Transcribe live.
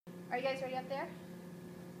Are you guys ready up there?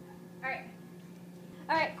 All right.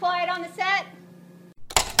 All right, quiet on the set.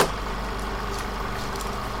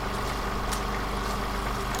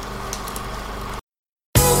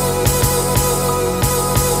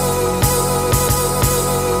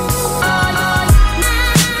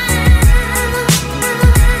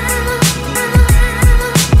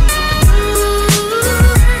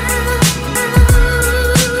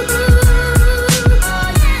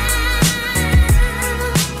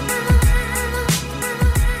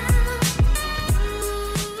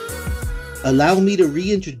 Allow me to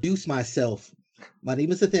reintroduce myself. My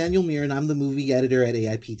name is Nathaniel Mir, and I'm the movie editor at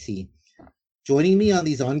AIPT. Joining me on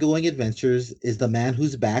these ongoing adventures is the man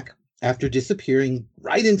who's back after disappearing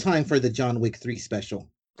right in time for the John Wick 3 special.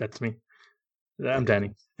 That's me. I'm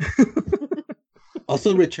Danny.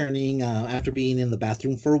 Also returning after being in the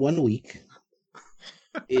bathroom for 1 week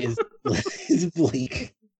is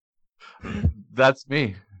Blake. That's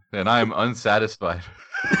me, and I'm unsatisfied.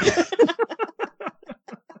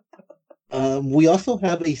 We also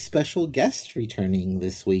have a special guest returning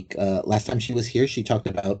this week. Last time she was here, she talked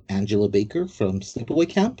about Angela Baker from Sleepaway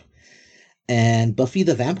Camp and Buffy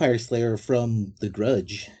the Vampire Slayer from The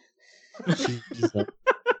Grudge.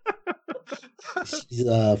 She's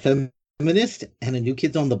a feminist and a New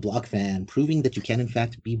Kids on the Block fan, proving that you can, in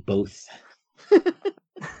fact, be both.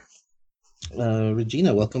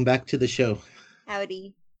 Regina, welcome back to the show.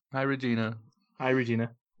 Howdy. Hi, Regina. Hi,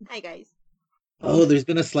 Regina. Hi, guys. Oh, there's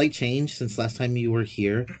been a slight change since last time you were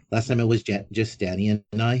here. Last time it was just Danny and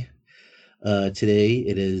I. Today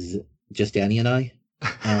it is just Danny and I.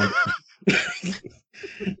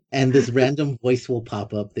 And this random voice will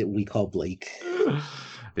pop up that we call Blake.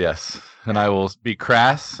 Yes, and I will be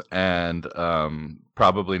crass and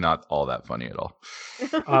probably not all that funny at all.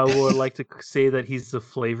 I would like to say that he's the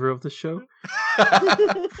flavor of the show.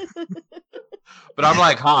 But I'm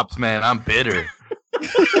like hops, man. I'm bitter.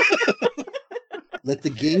 Let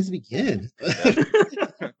the games begin.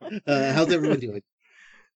 How's everyone doing?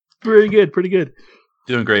 Pretty good.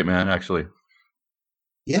 Doing great, man, actually.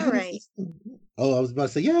 Yeah. All right. Oh, I was about to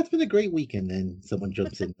say, yeah, it's been a great weekend. Then someone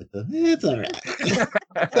jumps in with the, it's all right.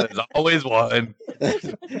 There's always one.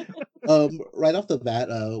 Right off the bat,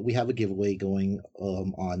 we have a giveaway going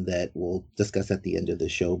on that we'll discuss at the end of the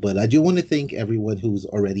show. But I do want to thank everyone who's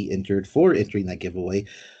already entered for entering that giveaway.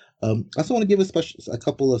 I also want to give a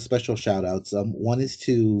couple of special shout outs. One is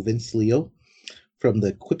to Vince Leo from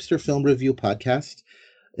the Quipster Film Review podcast.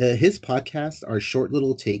 His podcasts are short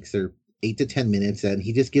little takes. They're 8 to 10 minutes, and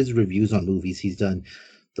he just gives reviews on movies. He's done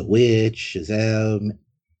The Witch, Shazam,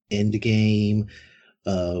 Endgame.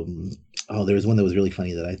 There was one that was really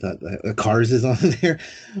funny that I thought Cars is on there,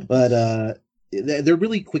 but they're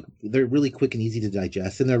really quick. They're really quick and easy to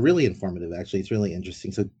digest, and they're really informative. Actually, it's really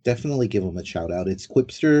interesting. So definitely give them a shout out. It's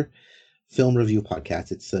Quipster Film Review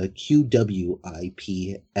Podcast. It's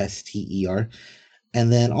QWIPSTER.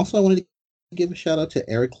 And then also I wanted to give a shout out to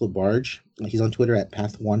Eric Labarge. He's on Twitter at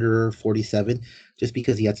PathWanderer47, just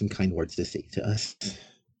because he had some kind words to say to us.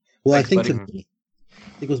 Well, Thanks, I think buddy. to me. I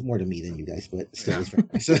think it was more to me than you guys, but still, it was very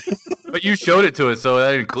nice. But you showed it to us, so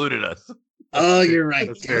that included us. Oh, you're right.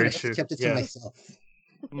 That's Damn very it, I true. kept it to Yeah. myself.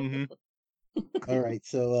 Mm-hmm. All right,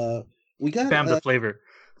 so we got Bam, the flavor.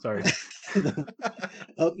 Sorry.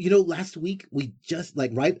 Last week we just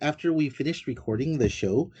right after we finished recording the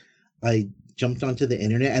show, I jumped onto the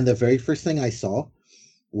internet, and the very first thing I saw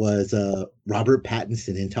was Robert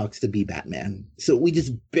Pattinson in talks to be Batman. So we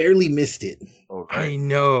just barely missed it. All I right.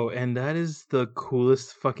 know, and that is the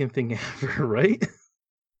coolest fucking thing ever, right?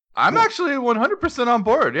 I'm actually 100% on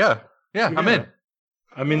board. Yeah, I'm in.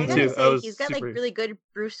 I'm I in gotta too. say, he's got like really good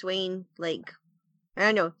Bruce Wayne. Like, I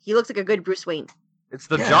don't know. He looks like a good Bruce Wayne. It's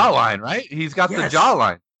the Yeah. jawline, right? He's got Yes. the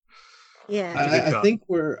jawline. Yeah. a good I job. think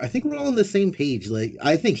we're all on the same page. Like,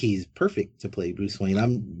 I think he's perfect to play Bruce Wayne.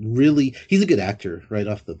 He's a good actor right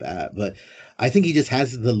off the bat, but I think he just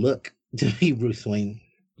has the look to be Bruce Wayne.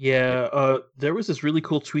 Yeah, there was this really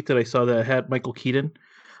cool tweet that I saw that had Michael Keaton,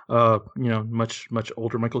 much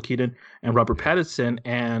older Michael Keaton, and Robert Pattinson,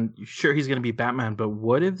 and sure he's gonna be Batman, but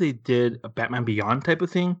what if they did a Batman Beyond type of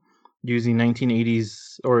thing, using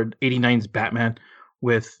 1980s or 89's Batman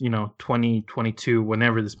with 2022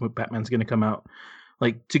 whenever this Batman's gonna come out,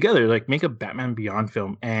 like together, like make a Batman Beyond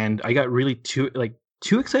film, and I got really too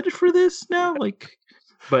excited for this now, like.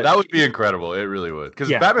 But That would be incredible. It really would. Because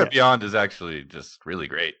Yeah, Batman yeah. Beyond is actually just really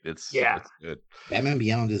great. It's good. Batman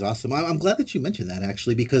Beyond is awesome. I'm glad that you mentioned that,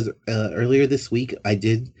 actually, because earlier this week I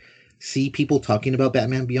did see people talking about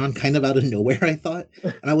Batman Beyond kind of out of nowhere, I thought.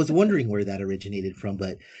 And I was wondering where that originated from,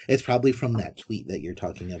 but it's probably from that tweet that you're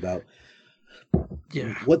talking about.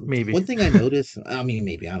 Yeah, What maybe. one thing I noticed, I mean,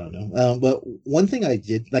 maybe I don't know, but one thing I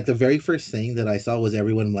did, like the very first thing that I saw was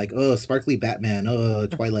everyone like, "Oh, sparkly Batman, oh,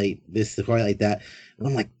 Twilight, this, the Twilight, that," and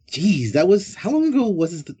I'm like, "Geez, that was how long ago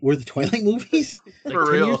were the Twilight movies?" Like For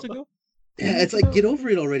 10 real. years ago? Yeah, it's like get over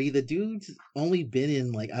it already. The dude's only been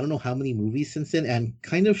in like I don't know how many movies since then, and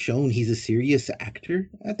kind of shown he's a serious actor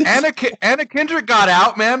at this. Anna Kendrick got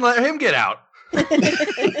out, man. Let him get out.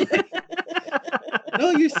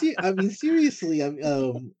 No, I mean, seriously.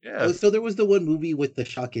 Yeah. So there was the one movie with the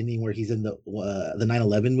shock ending where he's in the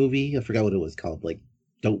 9/11 movie. I forgot what it was called, like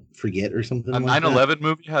Don't Forget or something. A like 9/11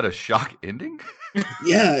 movie had a shock ending. that.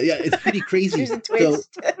 Yeah, it's pretty crazy. There's a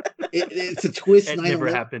twist. So it's a twist. It 9/11. never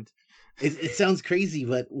happened. It sounds crazy,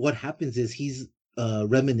 but what happens is he's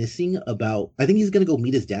reminiscing about. I think he's gonna go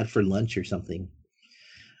meet his dad for lunch or something,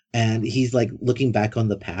 and he's like looking back on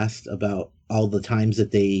the past about all the times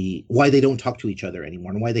that why they don't talk to each other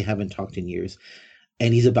anymore and why they haven't talked in years.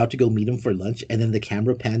 And he's about to go meet him for lunch, and then the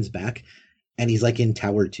camera pans back, and he's like in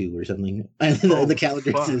Tower 2 or something, and the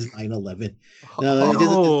calendar fuck. says 9/11.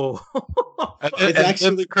 No, Oh, And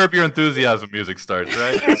actually- the Curb Your Enthusiasm music starts,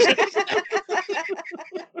 right?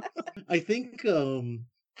 I think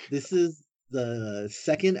this is the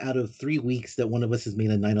second out of 3 weeks that one of us has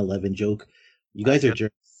made a 9/11 joke. You guys are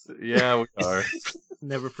jerks. Yeah, we are.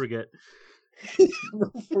 never forget.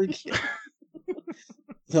 Never forget.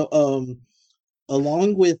 So,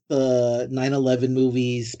 along with the 9/11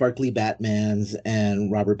 movies, Sparkly Batmans,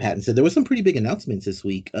 and Robert Pattinson, there was some pretty big announcements this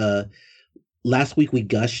week. Last week we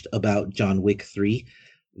gushed about John Wick 3.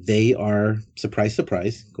 They are, surprise,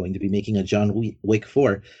 surprise, going to be making a John Wick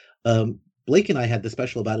 4. Blake and I had the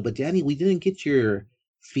special about it, but Danny, we didn't get your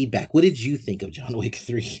feedback. What did you think of John Wick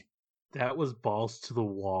 3? That was balls to the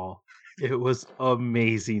wall. It was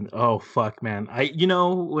amazing. Oh fuck, man!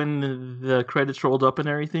 When the credits rolled up and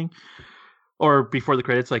everything, or before the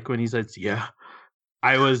credits, like when he says, "Yeah,"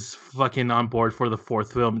 I was fucking on board for the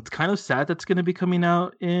fourth film. It's kind of sad that's going to be coming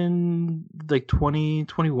out in like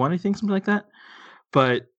 2021, I think, something like that.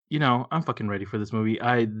 But I'm fucking ready for this movie.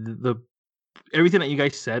 Everything that you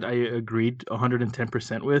guys said, I agreed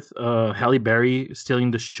 110% with. Halle Berry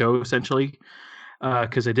stealing the show essentially,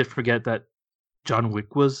 because I did forget that John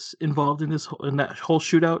Wick was involved in that whole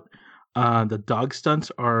shootout. The dog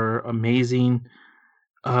stunts are amazing.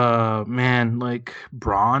 Man, like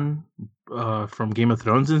Braun from Game of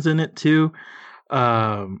Thrones is in it too.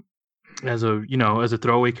 As a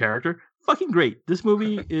throwaway character. Fucking great. This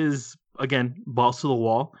movie is, again, balls to the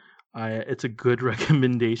wall. It's a good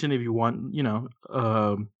recommendation if you want,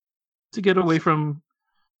 to get away from,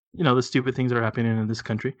 the stupid things that are happening in this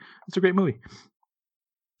country. It's a great movie.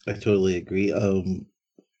 I totally agree.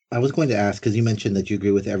 I was going to ask because you mentioned that you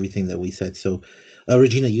agree with everything that we said. So,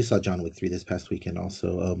 Regina, you saw John Wick 3 this past weekend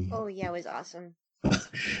also. Oh yeah, it was awesome.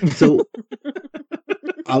 So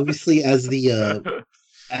obviously, as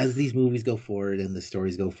these movies go forward and the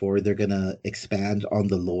stories go forward, they're gonna expand on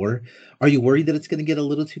the lore. Are you worried that it's gonna get a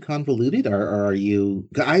little too convoluted, or are you?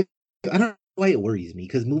 I don't know why it worries me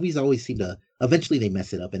because movies always seem to eventually they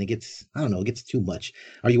mess it up and it gets too much.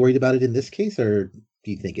 Are you worried about it in this case, or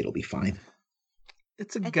do you think it'll be fine?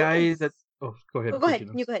 It's a I think guy it's- that. Oh, go ahead. Oh, go ahead.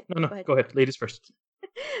 Regina. You go ahead. No, Go ahead. go ahead. Ladies first.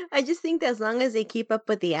 I just think that as long as they keep up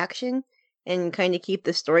with the action and kind of keep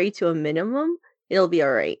the story to a minimum, it'll be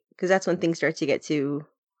all right. Because that's when things start to get too,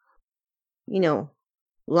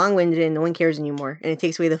 long-winded and no one cares anymore, and it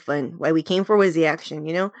takes away the fun. Why we came for was the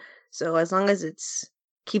action, So as long as it's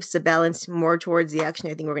keeps the balance more towards the action,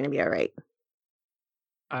 I think we're gonna be all right.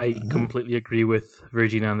 I completely agree with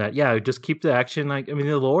Virginia on that. Yeah, just keep the action.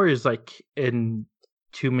 The lore is like in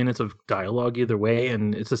 2 minutes of dialogue either way,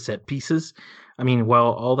 and it's a set pieces.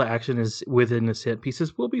 While all the action is within the set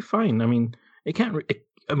pieces, we'll be fine. It can't.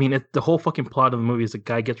 The whole fucking plot of the movie is a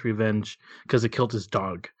guy gets revenge because it killed his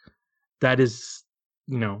dog. That is,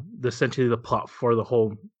 essentially the plot for the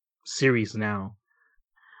whole series now.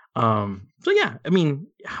 So yeah,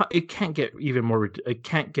 it can't get even more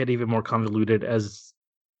convoluted as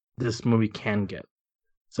this movie can get.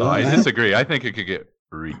 So I disagree. I think it could get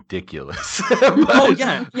ridiculous. Oh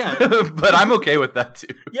yeah. But I'm okay with that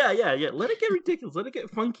too. Yeah. Let it get ridiculous. Let it get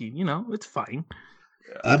funky. It's fine.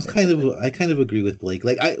 I kind of agree with Blake.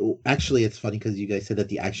 Like it's funny because you guys said that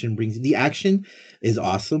the action is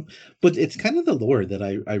awesome, but it's kind of the lore that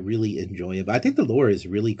I really enjoy. But I think the lore is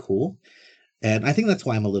really cool, and I think that's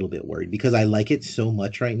why I'm a little bit worried because I like it so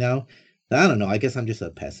much right now. I don't know. I guess I'm just a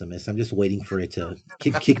pessimist. I'm just waiting for it to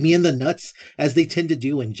kick me in the nuts as they tend to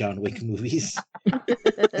do in John Wick movies.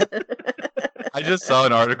 I just saw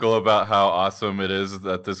an article about how awesome it is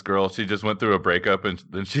that this girl, she just went through a breakup and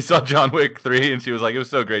then she saw John Wick 3 and she was like, it was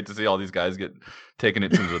so great to see all these guys get taking it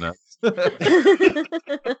to the nuts.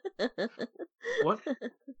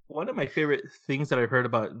 One of my favorite things that I heard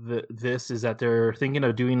about this is that they're thinking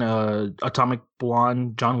of doing a Atomic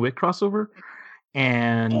Blonde John Wick crossover,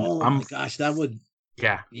 and my gosh, that would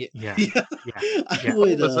yeah. I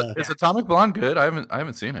would. Is Atomic Blonde good? I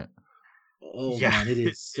haven't seen it. Oh man, it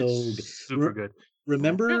is so good. Super good.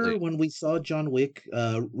 Remember when we saw John Wick?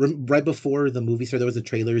 Right before the movie started, there was the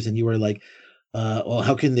trailers, and you were like, well,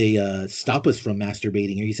 how can they stop us from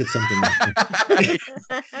masturbating? Or you said something like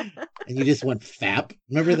and you just went fap.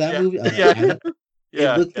 Remember that movie?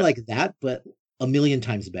 It looked like that, but a million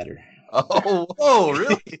times better. Oh,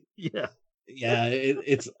 really? Yeah. Yeah,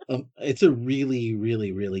 it's a really,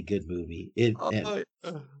 really, really good movie. It's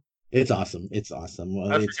awesome. It's awesome.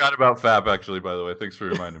 I forgot about fap, actually, by the way. Thanks for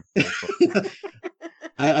reminding me.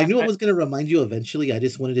 I knew I was going to remind you eventually. I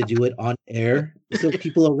just wanted to do it on air so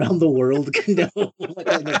people around the world can know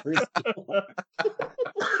what I never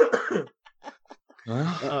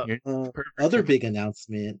Other big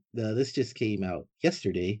announcement. This just came out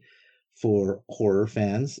yesterday for horror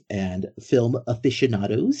fans and film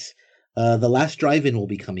aficionados. The Last Drive-In will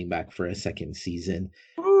be coming back for a second season.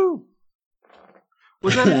 Woo!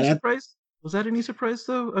 Was that any surprise? Was that any surprise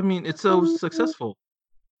though? I mean, it's so successful.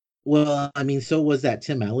 Well, I mean, so was that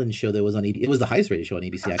Tim Allen show that was on ABC. It was the highest rated show on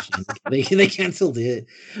ABC. Actually, they canceled it.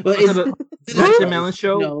 But that Tim Allen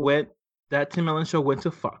show went. That Tim Allen show went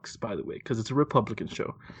to Fox, by the way, because it's a Republican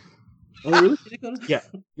show. Oh, really? Did it go to... Yeah.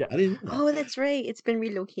 I didn't know that. Oh, that's right. It's been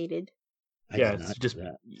relocated. It's just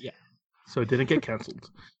So it didn't get canceled.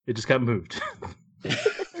 It just got moved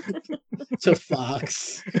to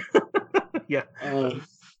Fox. Yeah.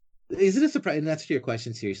 Is it a surprise? And that's your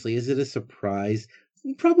question. Seriously, is it a surprise?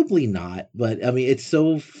 Probably not. But I mean, it's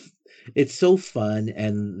so fun,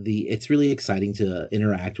 and it's really exciting to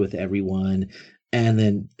interact with everyone. And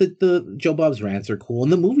then the Joe Bob's rants are cool,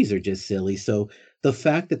 and the movies are just silly. So the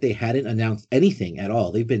fact that they hadn't announced anything at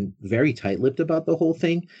all, they've been very tight-lipped about the whole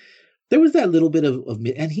thing. There was that little bit of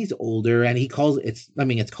and he's older, and he calls it's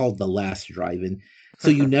called The Last Drive-In. So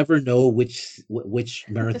you never know which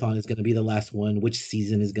marathon is going to be the last one, which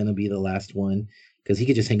season is going to be the last one, because he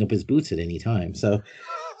could just hang up his boots at any time. So,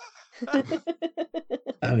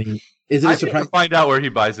 I mean, is it a surprise? To find out where he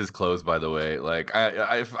buys his clothes, by the way. Like,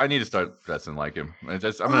 I need to start dressing like him.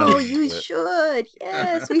 You should.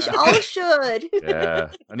 Yes, we all should. Yeah,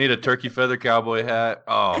 I need a turkey feather cowboy hat.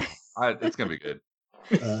 Oh, it's gonna be good.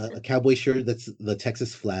 A cowboy shirt that's the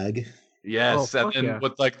Texas flag. Yes, and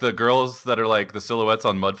with like the girls that are like the silhouettes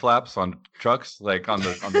on mud flaps on trucks, like on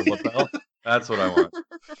the lapel. That's what I want.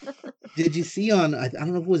 Did you see on? I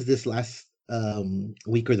don't know if it was this last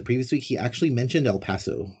week or the previous week. He actually mentioned El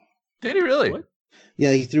Paso. Did he really? What?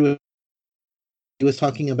 Yeah, he was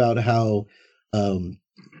talking about how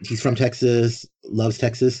he's from Texas, loves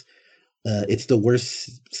Texas. It's the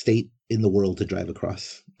worst state in the world to drive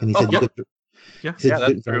across, and he said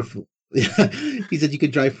that's true. He said you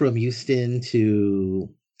could drive from Houston to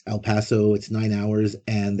El Paso. It's 9 hours,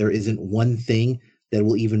 and there isn't one thing that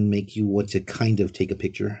will even make you want to kind of take a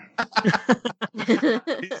picture.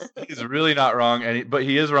 He's really not wrong, but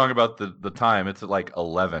he is wrong about the time. It's like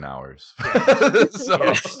 11 hours. So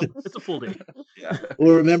it's a full day. Yeah.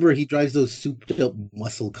 Well, remember, he drives those souped-up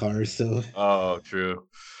muscle cars. So. Oh, true.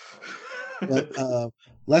 But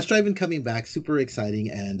Last Drive-In coming back, super exciting,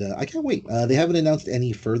 and I can't wait. They haven't announced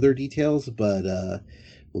any further details, but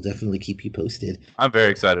we'll definitely keep you posted. I'm very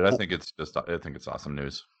excited. I think it's awesome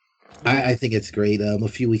news. I think it's great. A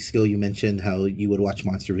few weeks ago, you mentioned how you would watch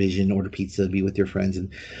Monster Vision, order pizza, be with your friends,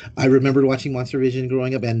 and I remembered watching Monster Vision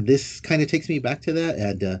growing up, and this kind of takes me back to that,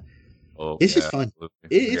 and it's just fun.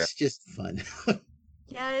 It's just fun.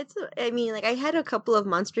 Yeah, I had a couple of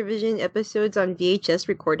Monster Vision episodes on VHS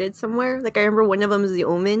recorded somewhere. Like, I remember one of them is The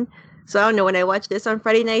Omen. So I don't know, when I watch this on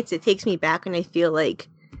Friday nights, it takes me back and I feel like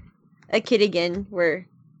a kid again, where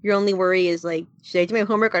your only worry is like, should I do my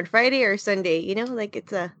homework on Friday or Sunday? You know, like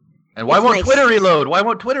And why won't Twitter reload? Why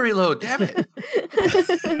won't Twitter reload? Damn it.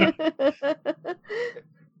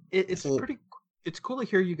 It's cool to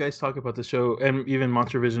hear you guys talk about the show and even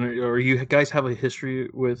Monster Vision, or you guys have a history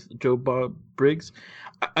with Joe Bob Briggs.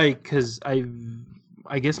 I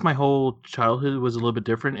guess my whole childhood was a little bit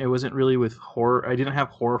different. It wasn't really with horror. I didn't have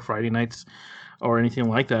horror Friday nights or anything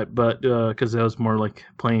like that, but because I was more like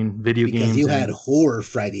playing video games. Because you had horror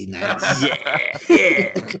Friday nights.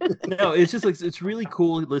 Yeah. No, it's just like it's really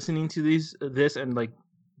cool listening to this and like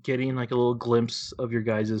getting like a little glimpse of your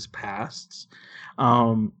guys' pasts.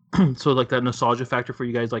 So like that nostalgia factor for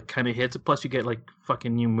you guys like kind of hits. Plus, you get like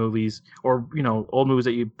fucking new movies or old movies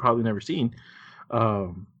that you've probably never seen.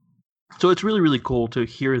 So it's really really cool to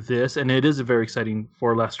hear this, and it is very exciting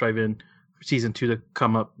for Last Drive-In season 2 to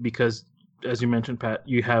come up because, as you mentioned, Pat,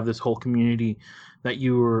 you have this whole community that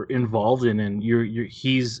you were involved in, and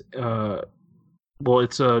he's it's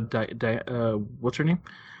what's her name?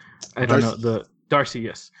 I don't know. The Darcy,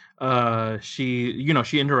 yes. She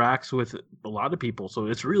interacts with a lot of people, so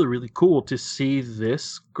it's really really cool to see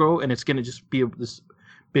this grow, and it's going to just be this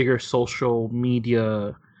bigger social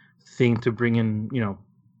media thing to bring in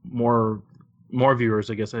more viewers,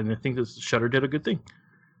 I guess. And I think this Shudder did a good thing.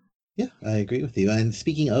 Yeah, I agree with you. And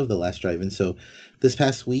speaking of the Last Drive-In, so this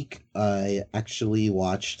past week I actually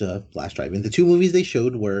watched Last Drive-In. The 2 movies they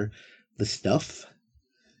showed were The Stuff.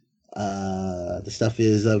 The Stuff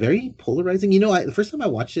is very polarizing. The first time I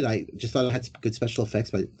watched it, I just thought it had good special effects,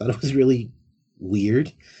 but I thought it was really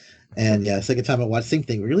weird. And yeah, second time I watched, same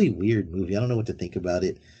thing, really weird movie. I don't know what to think about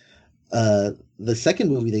it. The second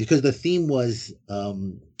movie, because the theme was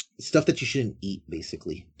stuff that you shouldn't eat,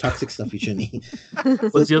 basically toxic stuff you shouldn't eat.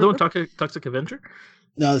 Was the other one Toxic Avenger?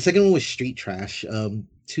 No, the second one was Street Trash.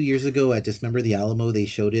 2 years ago at Dismember the Alamo, they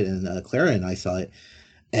showed it, and Clara and I saw it,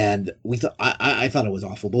 and we thought I thought it was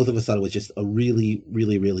awful. Both of us thought it was just a really,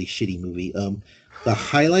 really, really shitty movie. The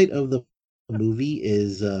highlight of the movie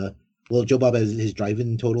is Joe Bob has his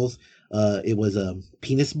drive-in totals. It was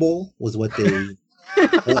Penis Bowl was what they.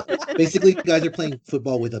 Basically, guys are playing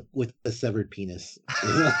football with a severed penis.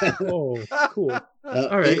 Oh, cool!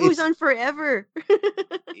 All right, it goes on forever.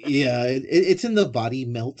 Yeah, it's in the body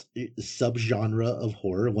melt subgenre of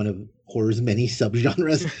horror, one of horror's many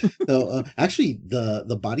subgenres. So actually,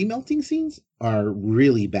 the body melting scenes are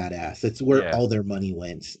really badass. It's where all their money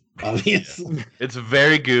went. Obviously, it's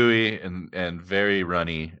very gooey and very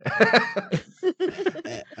runny.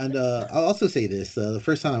 And I'll also say this: the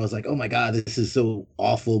first time I was like, "Oh my god, this is so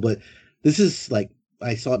awful," but this is like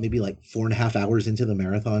I saw it maybe like 4.5 hours into the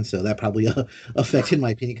marathon, so that probably affected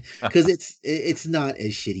my opinion because it's not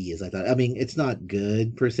as shitty as I thought. I mean, it's not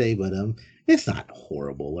good per se, but it's not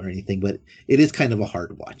horrible or anything. But it is kind of a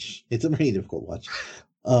hard watch. It's a very difficult watch.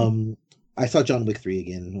 I saw John Wick 3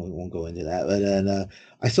 again. We won't go into that, but then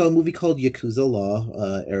I saw a movie called Yakuza Law.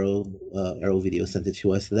 Arrow Video sent it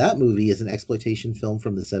to us. That movie is an exploitation film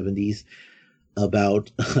from the 70s about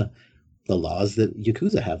the laws that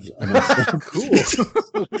Yakuza have. Cool.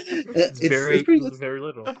 It's very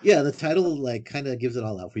little. Yeah, the title like kind of gives it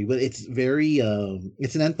all out for you, but it's very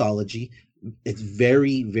it's an anthology. It's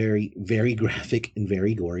very, very, very graphic and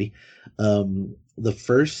very gory. The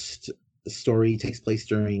first story takes place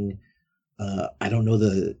during I don't know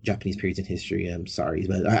the Japanese periods in history. I'm sorry,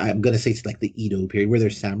 but I'm gonna say it's like the Edo period where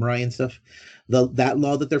there's samurai and stuff. That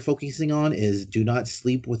law that they're focusing on is do not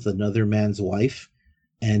sleep with another man's wife,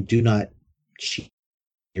 and do not cheat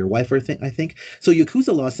your wife. I think so.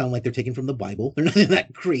 Yakuza laws sound like they're taken from the Bible. They're not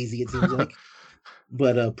that crazy, it seems like,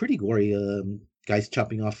 but pretty gory. Guys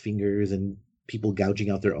chopping off fingers and people gouging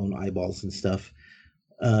out their own eyeballs and stuff.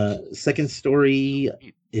 Second story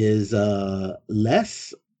is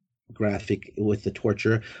less graphic with the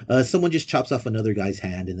torture. Someone just chops off another guy's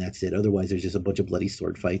hand and that's it. Otherwise, there's just a bunch of bloody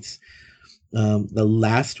sword fights. The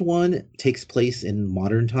last one takes place in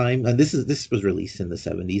modern time, and this was released in the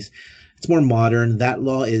 70s. It's more modern. That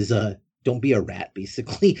law is don't be a rat,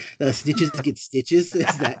 basically. Stitches get stitches.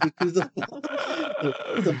 Is that Yakuza law?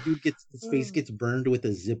 Some dude his face gets burned with a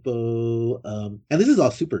Zippo. And this is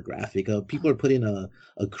all super graphic. People are put in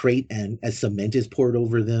a crate and as cement is poured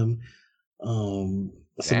over them. Some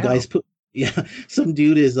guys some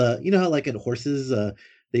dude is how like in horses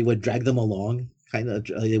they would drag them along, kind of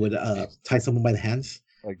they would tie someone by the hands,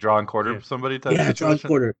 like draw and quarter somebody type situation. Draw and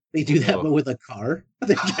quarter. They do that but with a car.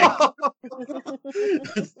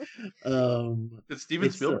 It's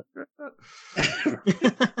Steven Spielberg.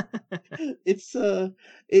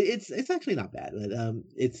 It's actually not bad, but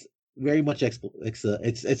it's very much it's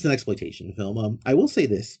an exploitation film. I will say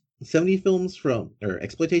this: 70 films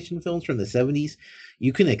exploitation films from the 70s,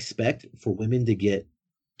 you can expect for women to get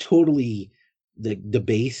totally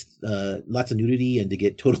debased, lots of nudity, and to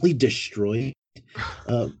get totally destroyed.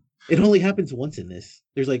 It only happens once in this.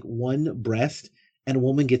 There's like one breast, and a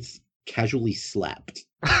woman gets casually slapped,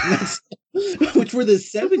 which for the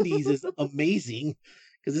 70s is amazing.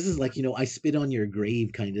 Because this is like, I spit on your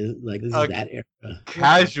grave, kind of like this is that era.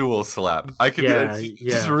 Casual slap. I could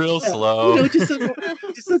just real slow. Just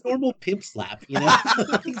a normal pimp slap,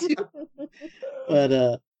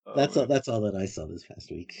 But that's all that I saw this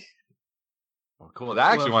past week. Oh, cool.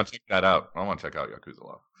 I actually want to check that out. I want to check out Yakuza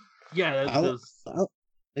Law. Yeah, I'll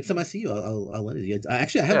next time I see you, I'll lend it to you. I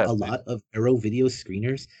have Yeah, a lot of Arrow video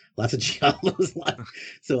screeners, lots of Giallos,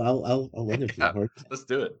 so I'll lend it to yeah, you. let's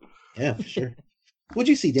do it. Yeah, for sure. What'd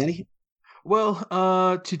you see, Danny?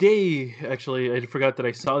 Well, today actually, I forgot that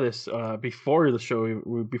I saw this before the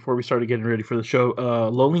show, before we started getting ready for the show.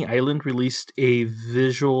 Lonely Island released a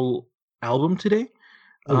visual album today.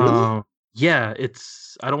 Oh, really? Yeah,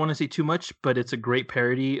 it's I don't want to say too much, but it's a great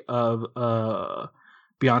parody of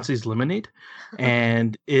Beyonce's Lemonade,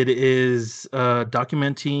 and it is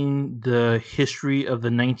documenting the history of the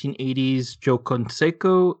 1980s Joe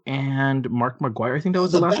Canseco and Mark McGuire. I think that Oh,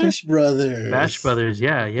 was the the last name. Bash Brothers. Bash Brothers.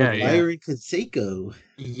 Yeah. McGuire and Canseco.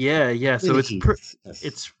 Yeah. So Yes.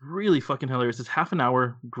 it's really fucking hilarious. It's half an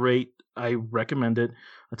hour. Great. I recommend it.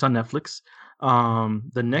 It's on Netflix.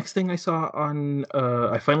 The next thing I saw on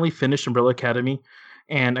I finally finished Umbrella Academy,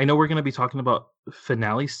 and I know we're gonna be talking about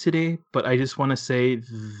finales today, but I just want to say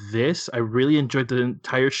this: I really enjoyed the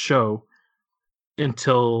entire show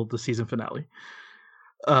until the season finale.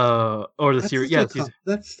 Or the series. Yeah, season.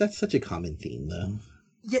 That's such a common theme, though.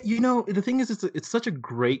 Yeah, the thing is, it's such a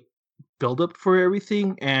great build-up for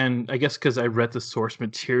everything, and I guess because I read the source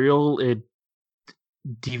material, it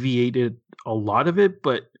deviated a lot of it,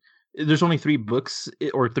 but there's only 3 books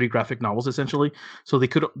or 3 graphic novels essentially, so they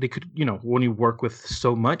could only work with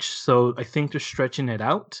so much. So I think they're stretching it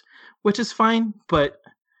out, which is fine, but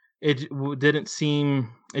didn't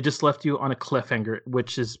seem. It just left you on a cliffhanger,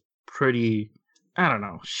 which is pretty, I don't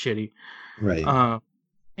know, shitty. Right.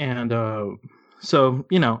 So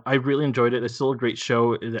I really enjoyed it. It's still a great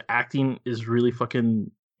show. The acting is really fucking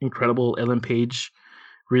incredible. Ellen Page,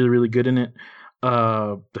 really, really good in it.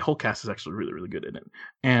 The whole cast is actually really, really good in it.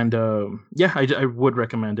 And I would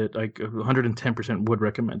recommend it. Like 110% would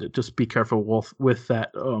recommend it. Just be careful with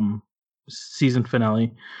that season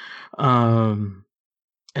finale. And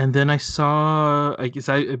then I guess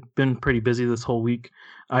I've been pretty busy this whole week.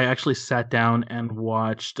 I actually sat down and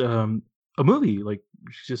watched a movie. Like,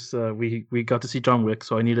 just we got to see John Wick,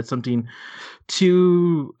 so I needed something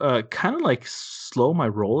to kind of like slow my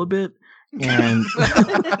roll a bit. And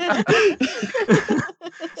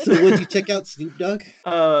so would you check out Snoop Dogg?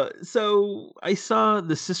 So I saw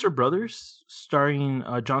The Sister Brothers, starring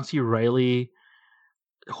John C. Reilly,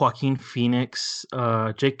 Joaquin Phoenix,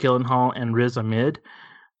 Jake Gyllenhaal, and Riz Ahmed.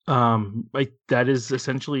 That is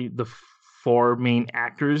essentially the 4 main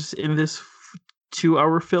actors in this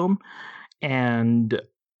 2-hour film, and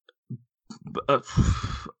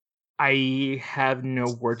I have no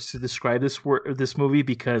words to describe this movie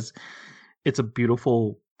because it's a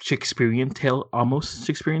beautiful Shakespearean tale, almost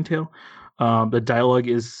Shakespearean tale. The dialogue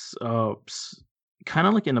is kind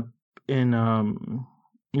of like I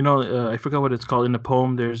forgot what it's called in the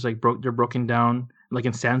poem. There's like they're broken down like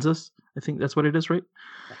in stanzas. I think that's what it is, right?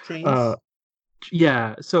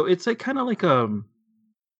 Yeah. So it's like kind of like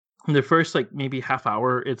the first like maybe half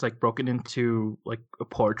hour, it's like broken into like a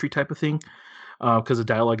poetry type of thing, because the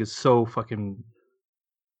dialogue is so fucking.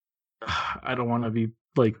 I don't want to be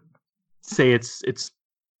like say it's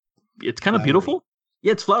kind of beautiful.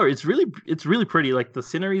 Yeah, it's flowery. It's really pretty. Like the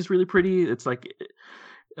scenery is really pretty. It's like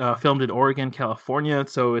filmed in Oregon, California.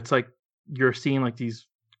 So it's like you're seeing like these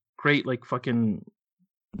great like fucking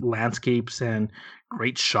landscapes and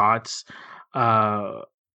great shots. The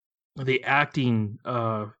acting,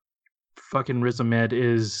 fucking Riz Ahmed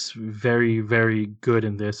is very, very good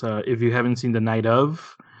in this. If you haven't seen The Night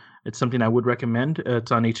Of, it's something I would recommend.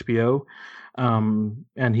 It's on HBO.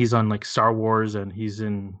 And he's on like Star Wars, and he's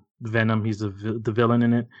in Venom. He's the villain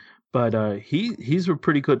in it. But he's a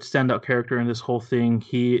pretty good standout character in this whole thing.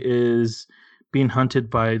 He is being hunted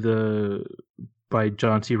by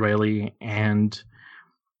John C. Reilly and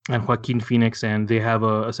Joaquin Phoenix, and they have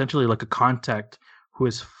essentially like a contact who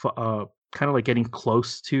is kind of like getting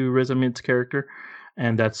close to Riz Ahmed's character,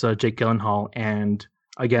 and that's Jake Gyllenhaal. And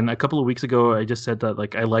again, a couple of weeks ago, I just said that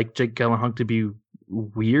like I like Jake Gyllenhaal to be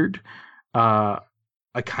weird. I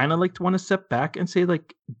kind of like to want to step back and say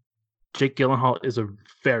like Jake Gyllenhaal is a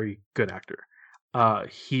very good actor.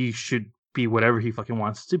 He should be whatever he fucking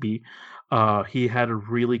wants to be. He had a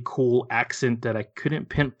really cool accent that I couldn't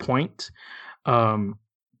pinpoint. But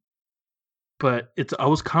I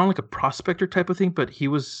was kind of like a prospector type of thing, but he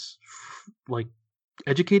was like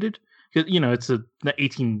educated. It's the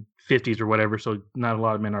 1850s or whatever, so not a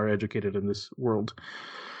lot of men are educated in this world.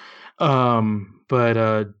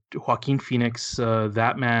 But Joaquin Phoenix,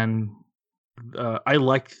 that man, I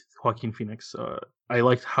liked Joaquin Phoenix. I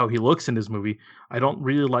liked how he looks in this movie. I don't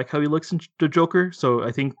really like how he looks in The Joker, so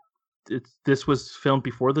I think this was filmed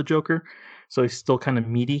before The Joker, so he's still kind of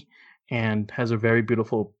meaty and has a very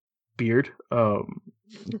beautiful beard.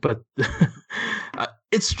 But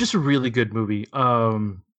it's just a really good movie.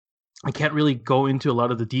 I can't really go into a lot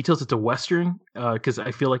of the details. It's a Western because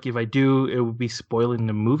I feel like if I do, it would be spoiling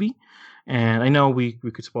the movie. And I know we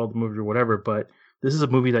could spoil the movie or whatever, but this is a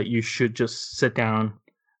movie that you should just sit down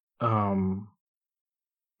and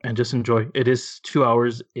just enjoy. It is 2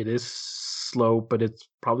 hours. It is slow, but it's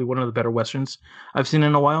probably one of the better Westerns I've seen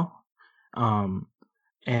in a while.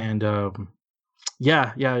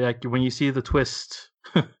 Yeah, like when you see the twist.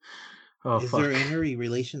 Is there any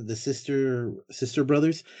relation, the sister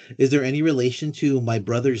brothers? Is there any relation to My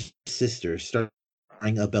Brother's Sister starring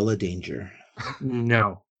Abella Danger?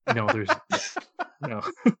 No, there's no.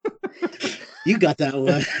 You got that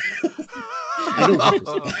one. I don't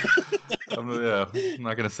I'm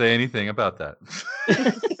not going to say anything about that.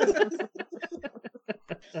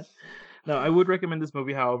 No, I would recommend this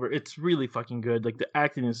movie. However, it's really fucking good. Like the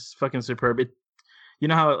acting is fucking superb. You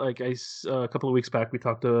know how like a couple of weeks back we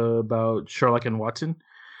talked about Sherlock and Watson.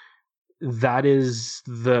 That is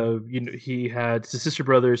he had the sister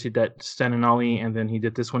brothers. He did Stan and Ollie, and then he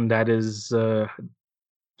did this one. That is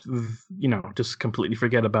just completely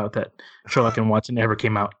forget about that Sherlock and Watson ever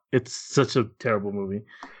came out. It's such a terrible movie.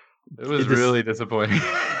 It was really disappointing.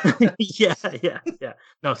 Yeah.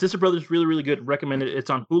 No, Sister Brothers really, really good. Recommend it. It's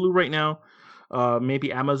on Hulu right now,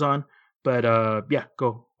 maybe Amazon, but yeah,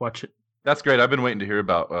 go watch it. That's great. I've been waiting to hear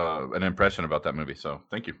about an impression about that movie, so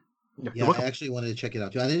thank you. Yeah, I actually wanted to check it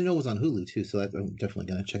out too. I didn't know it was on Hulu too, so I'm definitely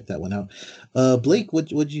gonna check that one out. Blake, what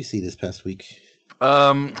did you see this past week?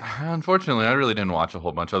 Unfortunately, I really didn't watch a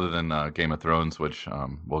whole bunch other than Game of Thrones, which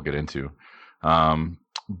we'll get into.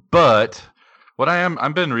 But what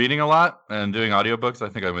I've been reading a lot and doing audiobooks. I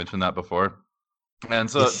think I mentioned that before. And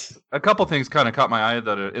so a couple things kind of caught my eye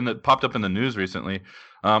that popped up in the news recently.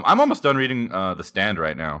 I'm almost done reading The Stand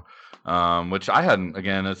right now, which I hadn't.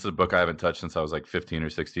 Again, it's a book I haven't touched since I was like 15 or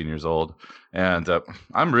 16 years old, and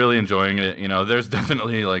I'm really enjoying it. You know, there's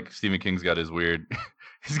definitely like Stephen King's got his weird.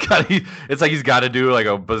 It's like he's got to do like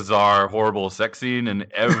a bizarre, horrible sex scene in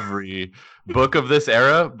every book of this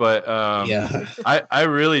era. But yeah, I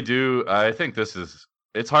really do. I think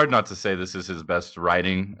it's hard not to say this is his best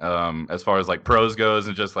writing as far as like prose goes,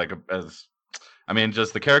 and just like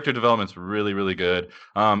just the character development's really, really good.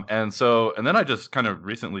 And then I just kind of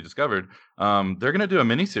recently discovered they're gonna do a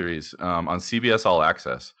miniseries on CBS All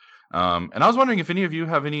Access. And I was wondering if any of you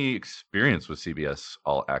have any experience with CBS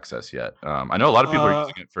All Access yet. I know a lot of people are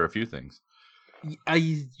using it for a few things. I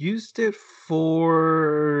used it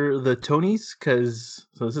for the Tonys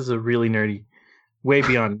so this is a really nerdy, way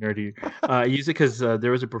beyond nerdy. I used it because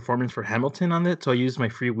there was a performance for Hamilton on it, so I used my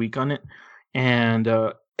free week on it. And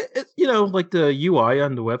like the UI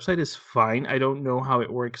on the website is fine. I don't know how it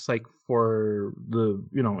works like for the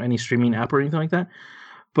any streaming app or anything like that,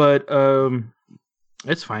 but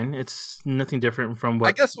it's fine. It's nothing different from what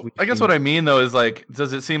I guess what I mean though is like,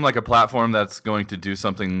 does it seem like a platform that's going to do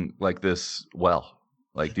something like this well?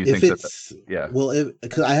 Like, do you think that? Yeah. Well,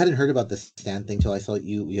 because I hadn't heard about the Stand thing till I saw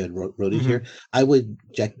you had wrote it Mm-hmm. here. I would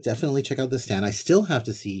definitely check out the Stand. I still have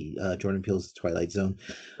to see Jordan Peele's Twilight Zone.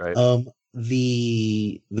 Right.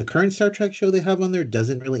 The current Star Trek show they have on there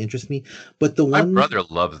doesn't really interest me, but My brother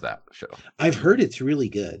loves that show. I've heard it's really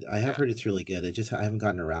good. I have heard it's really good. I haven't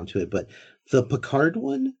gotten around to it, but the Picard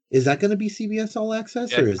one, is that going to be CBS All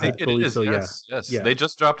Access, or is that? It is. So, yes. Yeah. They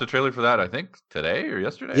just dropped a trailer for that. I think today or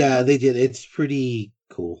yesterday. Yeah, they did. It's pretty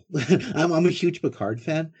cool. I'm a huge Picard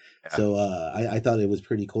fan, so I thought it was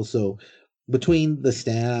pretty cool. So between the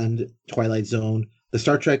Stand, Twilight Zone, the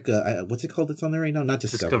Star Trek, what's it called? That's on there right now. Not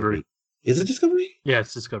Discovery. Is it Discovery? Yeah,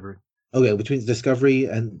 it's Discovery. Okay, between Discovery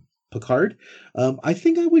and Picard, I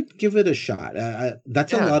think I would give it a shot.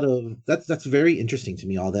 That's a lot of that's very interesting to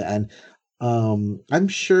me. All that, and I'm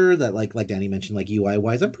sure that like Danny mentioned, like UI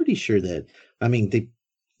wise, I'm pretty sure that they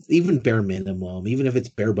even bare minimum, even if it's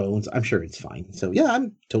bare bones, I'm sure it's fine. So yeah,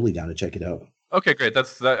 I'm totally down to check it out. Okay, great.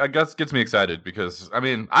 That I guess gets me excited because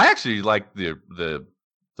I actually like the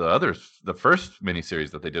first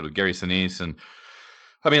miniseries that they did with Gary Sinise, and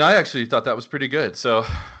I actually thought that was pretty good. So,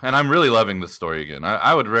 and I'm really loving this story again.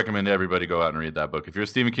 I would recommend everybody go out and read that book. If you're a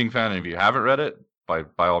Stephen King fan and if you haven't read it, by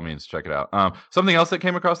all means, check it out. Something else that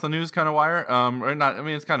came across the news kind of wire, or not,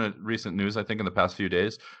 it's kind of recent news, I think, in the past few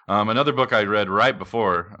days. Another book I read right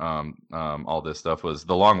before all this stuff was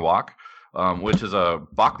The Long Walk, which is a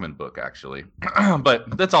Bachman book, actually.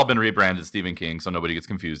 But that's all been rebranded Stephen King, so nobody gets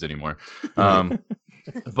confused anymore. But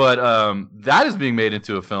that is being made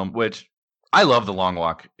into a film, which I love. The Long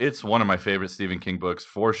Walk. It's one of my favorite Stephen King books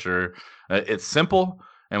for sure. It's simple.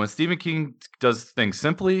 And when Stephen King does things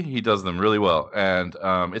simply, he does them really well. And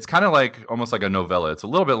it's kind of like almost like a novella. It's a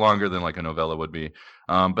little bit longer than like a novella would be.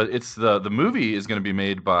 But it's the movie is going to be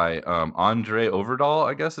made by Andre Overdahl,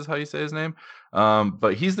 I guess is how you say his name.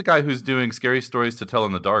 But he's the guy who's doing Scary Stories to Tell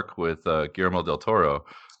in the Dark with Guillermo del Toro,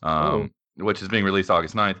 which is being released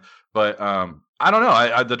August 9th. But I don't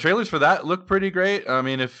know. The trailers for that look pretty great. I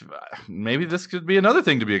mean, if maybe this could be another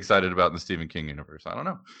thing to be excited about in the Stephen King universe. I don't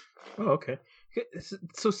know. Oh, okay.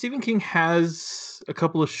 So Stephen King has a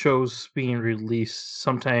couple of shows being released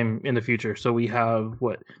sometime in the future. So we have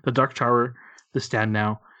The Dark Tower, The Stand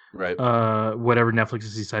Now, Right. Whatever Netflix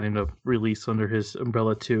is deciding to release under his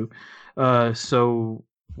umbrella too. So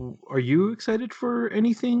are you excited for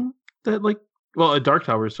anything that a Dark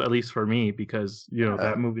Tower, at least for me, because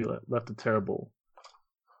that movie left a terrible.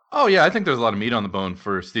 Oh yeah, I think there's a lot of meat on the bone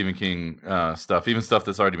for Stephen King stuff, even stuff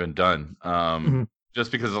that's already been done.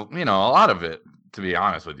 Just because a lot of it, to be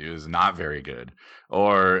honest with you, is not very good,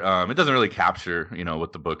 or it doesn't really capture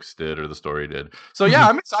what the books did or the story did. So yeah,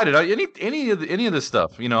 I'm excited. Any of this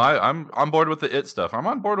stuff, I'm on board with the It stuff. I'm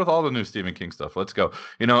on board with all the new Stephen King stuff. Let's go.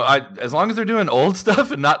 As long as they're doing old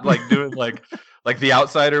stuff and not doing like The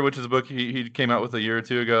Outsider, which is a book he came out with a year or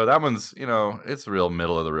two ago. That one's, it's real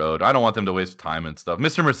middle of the road. I don't want them to waste time and stuff.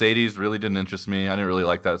 Mr. Mercedes really didn't interest me. I didn't really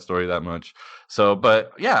like that story that much. So,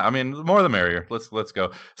 but yeah, I mean, the more the merrier. Let's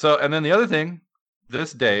go. So, and then the other thing,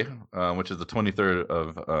 this day, which is the 23rd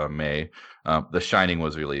of May, The Shining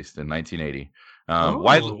was released in 1980.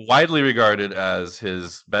 Widely regarded as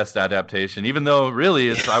his best adaptation, even though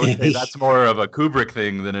really I would say that's more of a Kubrick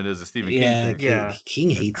thing than it is a Stephen King thing. Yeah, King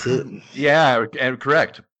hates it. Yeah, and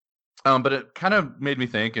correct. But it kind of made me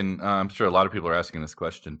think, and I'm sure a lot of people are asking this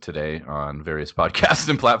question today on various podcasts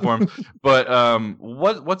and platforms. But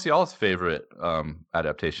what's y'all's favorite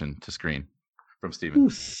adaptation to screen from Stephen? Ooh,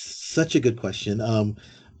 such a good question.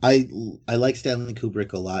 I like Stanley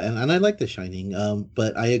Kubrick a lot, and I like The Shining.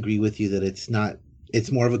 But I agree with you that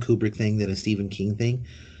it's more of a Kubrick thing than a Stephen King thing.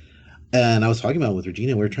 And I was talking about it with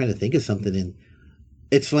Regina. We were trying to think of something, and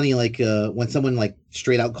it's funny, when someone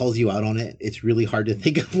straight out calls you out on it, it's really hard to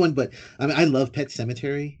think of one. But I mean, I love Pet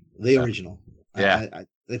Sematary, the original. Yeah,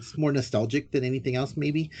 it's more nostalgic than anything else,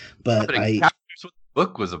 maybe. But it captures what the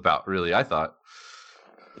book was about, really. I thought.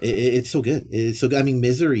 It's so good. It's so good. I mean,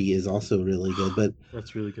 Misery is also really good, but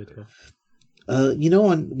that's really good.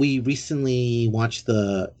 Yeah. We recently watched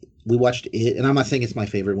It, and I'm not saying it's my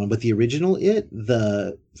favorite one, but the original It,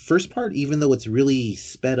 the first part, even though it's really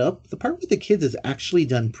sped up, the part with the kids is actually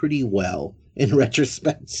done pretty well in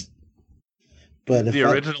retrospect. But the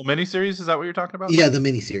original miniseries, is that what you're talking about? Yeah, the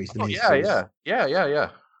miniseries. Yeah.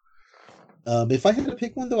 If I had to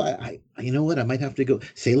pick one though, I you know what, I might have to go.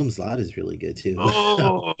 Salem's Lot is really good too.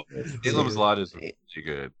 Oh, Salem's Lot is really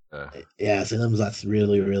good. Yeah, Salem's Lot's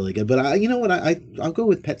really, really good. But I'll go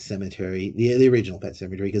with Pet Sematary, the original Pet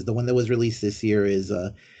Sematary, because the one that was released this year is I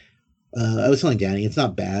was telling Danny, it's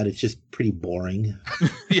not bad, it's just pretty boring.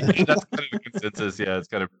 Yeah, that's kind of the consensus. Yeah,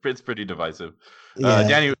 it's pretty divisive.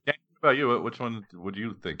 Danny, what about you? Which one would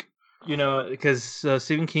you think? Because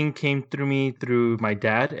Stephen King came through me through my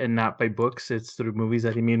dad and not by books. It's through movies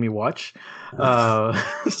that he made me watch.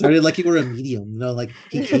 It started like you were a medium, like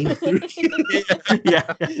he came through.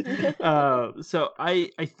 Yeah. So I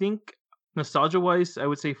think nostalgia-wise, I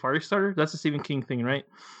would say Firestarter. That's a Stephen King thing, right?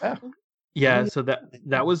 Yeah. Yeah. So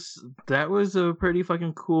that was a pretty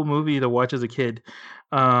fucking cool movie to watch as a kid.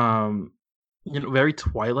 Very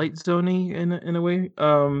Twilight Zone-y in a way.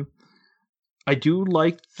 I do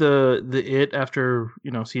like the It after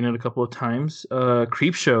seeing it a couple of times.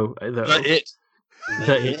 Creepshow. The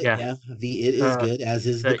It is good, as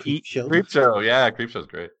is the Creepshow. Creepshow, yeah, Creepshow's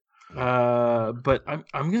great. But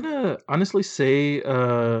I'm gonna honestly say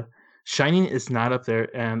Shining is not up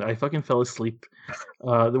there, and I fucking fell asleep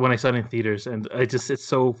when I saw it in theaters, and it's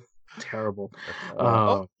so terrible.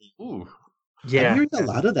 Ooh. Yeah, I'm hearing a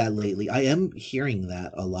lot of that lately. I am hearing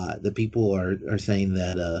that a lot. The people are saying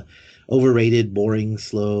that overrated, boring,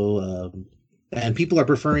 slow, and people are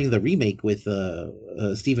preferring the remake with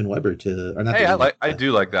Steven Weber to. Or not I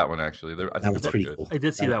do like that one actually. I think that's pretty cool. I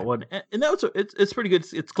did see that one, and that was it's pretty good.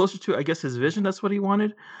 It's closer to, I guess, his vision. That's what he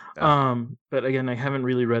wanted. Yeah. But again, I haven't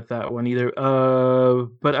really read that one either.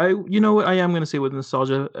 But I am gonna say with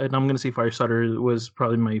nostalgia, and I'm gonna say Firestarter was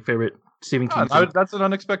probably my favorite Stephen King. That's an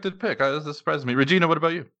unexpected pick. That surprised me. Regina, what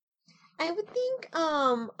about you? I would think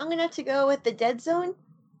I'm gonna have to go with The Dead Zone.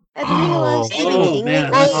 I've been reading a lot of Stephen King lately,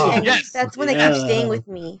 and that's one that keeps staying with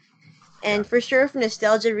me. And for sure, for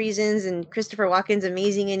nostalgia reasons, and Christopher Walken's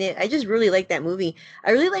amazing in it. I just really like that movie.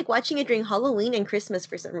 I really like watching it during Halloween and Christmas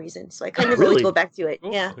for some reason. So I kind of always go back to it.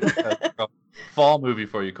 Cool. Yeah. fall movie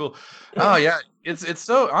for you. Cool. Oh yeah, it's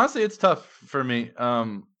so honestly, it's tough for me.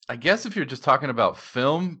 I guess if you're just talking about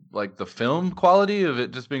film, like the film quality of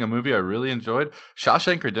it just being a movie I really enjoyed,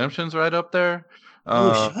 Shawshank Redemption's right up there.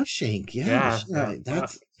 Oh, Uh, Shawshank. Yeah, Yeah.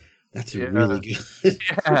 that's yeah, really good.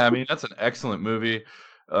 yeah. I mean, that's an excellent movie.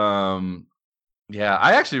 Um, yeah,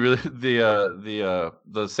 I actually really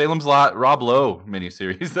the Salem's Lot Rob Lowe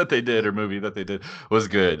miniseries that they did or movie that they did was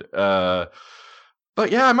good. But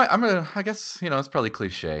yeah, I guess it's probably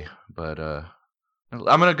cliche, but I'm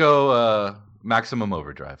gonna go Maximum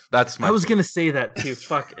Overdrive. That's my I was gonna say that too.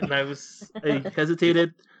 Fuck, and I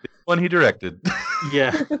hesitated. one he directed.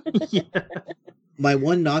 Yeah, yeah. My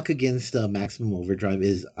one knock against Maximum Overdrive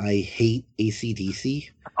is I hate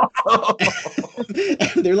ACDC.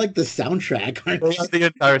 They're like the soundtrack, aren't they? The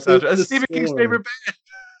entire soundtrack. The That's Stephen King's score. favorite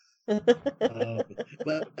band.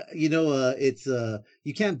 But it's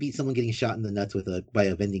you can't beat someone getting shot in the nuts by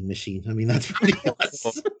a vending machine. I mean, that's pretty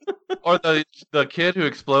awesome. Or the kid who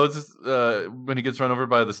explodes when he gets run over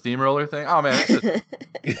by the steamroller thing. Oh man,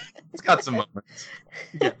 it's got some moments.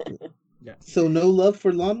 Yeah. So no love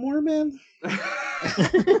for Lawnmower Man? You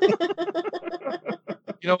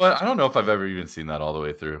know what? I don't know if I've ever even seen that all the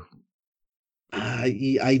way through.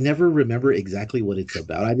 I never remember exactly what it's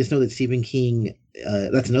about. I just know that Stephen King,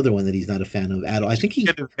 that's another one that he's not a fan of at all. I think he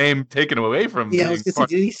Get his name taken away from yeah, him. I was gonna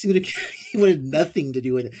say, did he sue the he wanted nothing to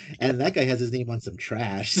do with it, and that guy has his name on some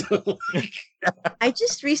trash. So I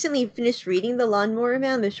just recently finished reading The Lawnmower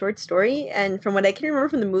Man, the short story, and from what I can remember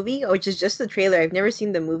from the movie, which is just the trailer, I've never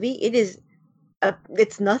seen the movie.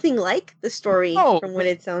 It's nothing like the story from what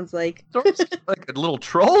it sounds like. There's like a little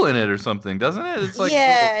troll in it or something, doesn't it? It's like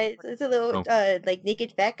it's a little like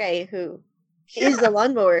naked fat guy who is the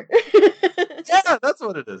lawnmower. yeah, that's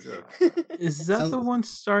what it is. Yeah. Is that the one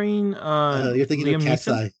starring you're thinking Liam of Cat's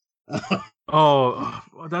Neeson? Eye. Oh,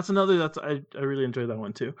 that's another. I really enjoyed that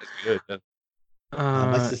one too. Good. Yeah.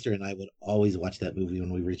 My sister and I would always watch that movie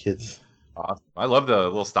when we were kids. Awesome. I love the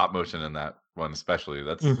little stop motion in that one, especially.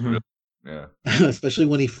 That's really, yeah. Especially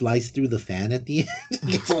when he flies through the fan at the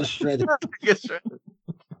end. Gets all shredded. Gets shredded.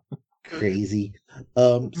 Crazy.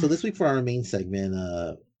 So this week for our main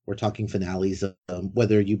segment, we're talking finales.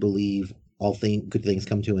 Whether you believe good things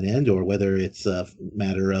come to an end, or whether it's a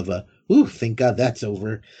matter of thank God that's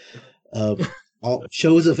over. All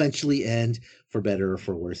shows eventually end for better or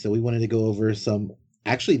for worse. So we wanted to go over some.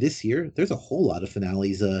 Actually, this year there's a whole lot of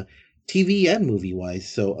finales, TV and movie wise.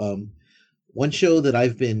 So one show that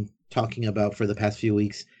I've been talking about for the past few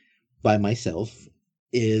weeks by myself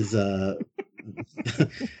is the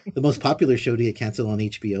most popular show to get canceled on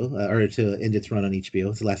HBO or to end its run on HBO.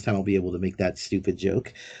 It's the last time I'll be able to make that stupid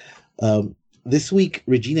joke. This week,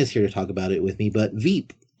 Regina's here to talk about it with me, but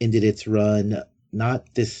Veep ended its run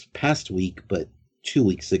not this past week, but 2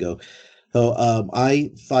 weeks ago. So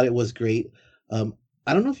I thought it was great.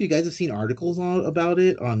 I don't know if you guys have seen articles about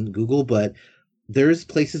it on Google, but there's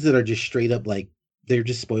places that are just straight up like they're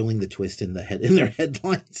just spoiling the twist in their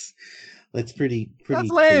headlines. That's pretty. That's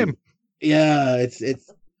lame. Yeah, it's.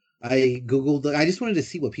 I googled. I just wanted to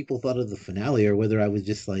see what people thought of the finale, or whether I was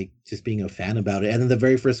just being a fan about it. And then the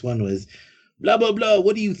very first one was, blah blah blah.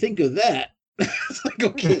 What do you think of that? It's like,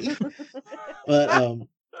 okay, but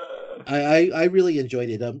I really enjoyed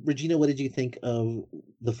it. Regina, what did you think of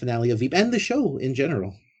the finale of Veep and the show in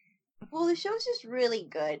general? Well, the show's just really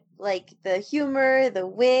good. Like, the humor, the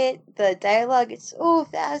wit, the dialogue, it's so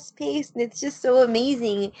fast-paced, and it's just so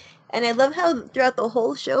amazing. And I love how throughout the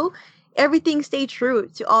whole show, everything stayed true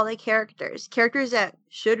to all the characters. Characters that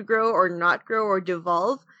should grow or not grow or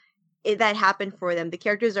devolve, that happened for them. The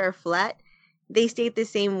characters are flat. They stayed the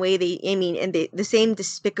same way the same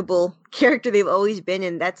despicable character they've always been,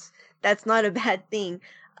 and that's not a bad thing.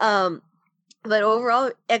 But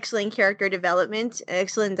overall, excellent character development,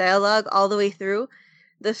 excellent dialogue all the way through.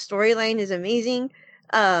 The storyline is amazing.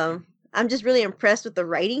 I'm just really impressed with the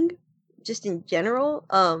writing, just in general.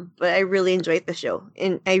 But I really enjoyed the show,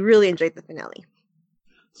 and I really enjoyed the finale.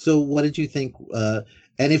 So what did you think?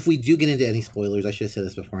 And if we do get into any spoilers, I should have said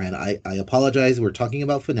this beforehand. I apologize. We're talking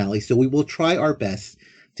about finale, so we will try our best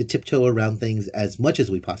to tiptoe around things as much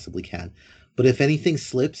as we possibly can. But if anything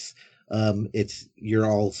slips, it's your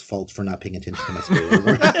all's fault for not paying attention to my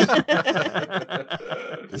spoilers.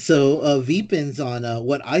 So Veep ends on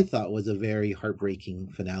what I thought was a very heartbreaking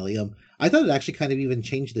finale. I thought it actually kind of even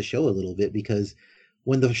changed the show a little bit, because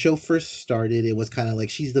when the show first started, it was kind of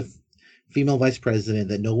like she's the female vice president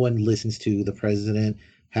that no one listens to. The president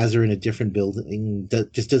has her in a different building,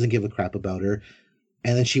 just doesn't give a crap about her.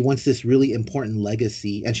 And then she wants this really important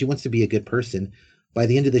legacy, and she wants to be a good person. By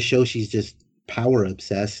the end of the show, she's just power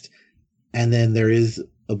obsessed. And then there is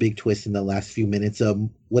a big twist in the last few minutes.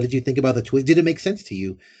 What did you think about the twist? Did it make sense to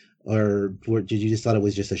you, or did you just thought it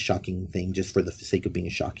was just a shocking thing, just for the sake of being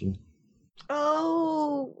shocking?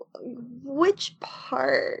 Oh, which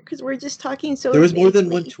part? Because we're just talking so. There was more than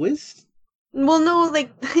one vaguely. twist. Well, no,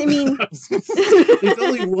 like I mean, There's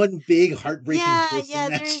only one big heartbreaking yeah, twist yeah.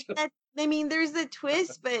 in that There's show. that. I mean, there's the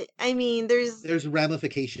twist, but I mean, there's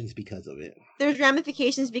ramifications because of it.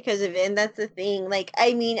 ramifications because of it, and that's the thing. Like,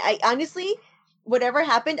 I mean, I honestly, whatever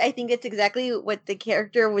happened, I think it's exactly what the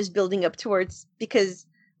character was building up towards. Because,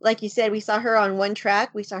 like you said, we saw her on one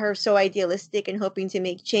track. We saw her so idealistic and hoping to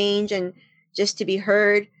make change and just to be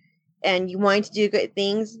heard, and you wanted to do good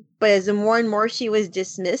things. But as the more and more she was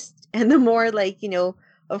dismissed, and the more, like,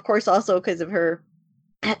 of course, also because of her,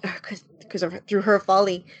 because of through her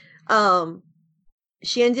folly,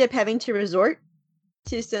 she ended up having to resort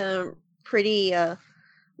to some pretty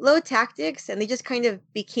low tactics, and they just kind of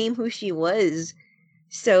became who she was.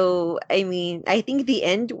 So, I mean, I think the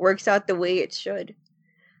end works out the way it should.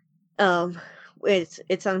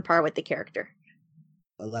 It's on par with the character.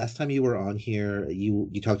 Last time you were on here, you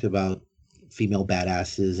talked about female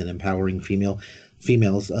badasses and empowering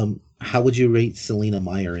females. How would you rate Selena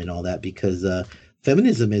Meyer and all that? Because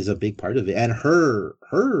feminism is a big part of it, and her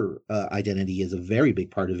identity is a very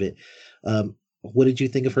big part of it. What did you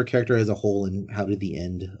think of her character as a whole, and how did the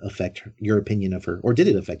end affect your opinion of her, or did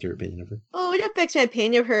it affect your opinion of her? Oh, it affects my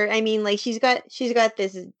opinion of her. I mean, like she's got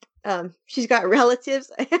this she's got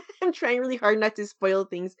relatives. I'm trying really hard not to spoil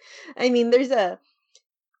things. I mean,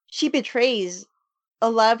 she betrays a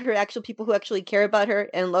lot of her actual people who actually care about her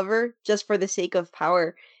and love her just for the sake of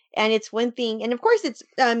power. And it's one thing, and of course it's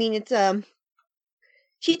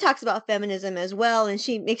she talks about feminism as well, and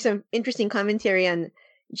she makes some interesting commentary on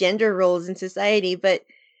gender roles in society. But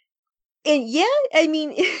and yeah, I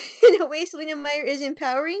mean, in a way, Selena Meyer is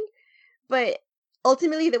empowering, but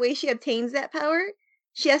ultimately, the way she obtains that power,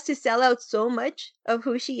 she has to sell out so much of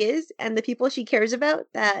who she is and the people she cares about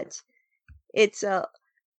that it's a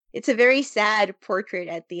very sad portrait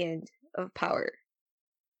at the end of power.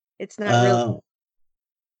 It's not real.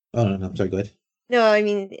 Oh no, I'm sorry. Go ahead. No, I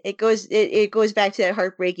mean it goes back to that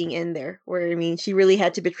heartbreaking end there, where I mean she really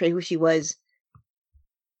had to betray who she was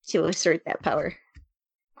to assert that power.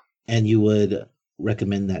 And you would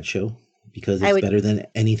recommend that show because I it's would- better than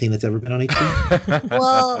anything that's ever been on HBO?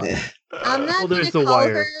 Well, I'm not Well, going there's to The call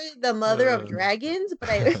Wire. her the mother of Uh. dragons, but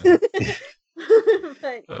I.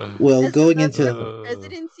 But Well, as going a into mother of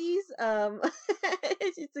presidencies,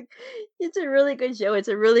 it's a really good show. It's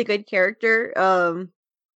a really good character.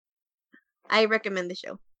 I recommend the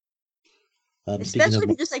show, speaking especially of, if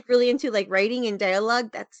you're just like really into like writing and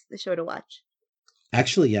dialogue. That's the show to watch.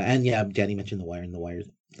 actually, yeah, and yeah, Danny mentioned The Wire, and The Wire is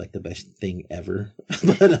like the best thing ever.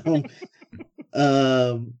 But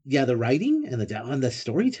yeah, the writing and the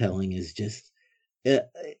storytelling is just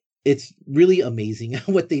it's really amazing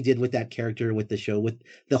what they did with that character, with the show, with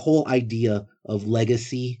the whole idea of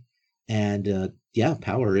legacy and yeah,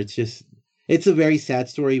 power. It's a very sad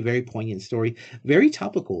story, very poignant story, very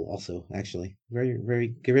topical also, actually. Very,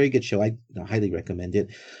 very, very good show. I highly recommend it.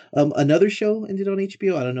 Another show ended on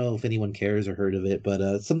HBO. I don't know if anyone cares or heard of it,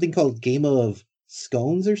 but something called Game of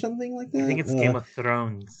Scones or something like that. I think it's Game of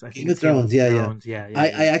Thrones. Game of Thrones, yeah. Yeah.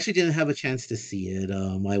 I actually didn't have a chance to see it.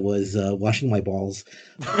 I was washing my balls.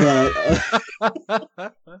 But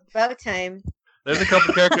About time. There's a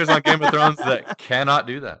couple characters on Game of Thrones that cannot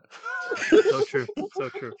do that. So true. So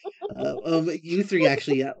true. you three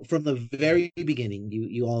actually from the very beginning,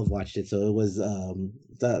 you all have watched it. So it was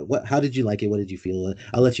how did you like it? What did you feel?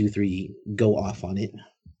 I'll let you three go off on it.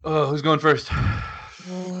 Oh, who's going first?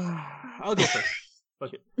 I'll go first.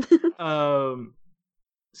 Okay.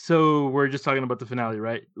 So we're just talking about the finale,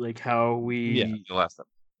 right? Like how we. Yeah, the last time.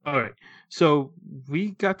 All right. So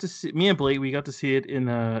we got to see me and Blake. We got to see it in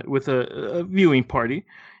with a viewing party,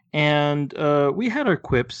 and we had our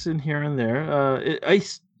quips in here and there.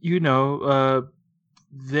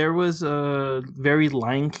 There was a very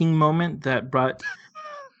Lion King moment that brought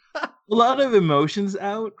a lot of emotions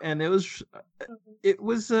out, and it was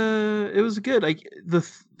good. Like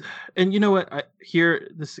and you know what? I hear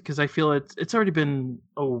this because I feel it's already been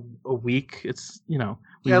a week. It's we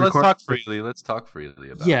Let's record- talk freely. Let's talk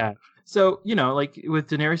freely about it. Yeah. So, like with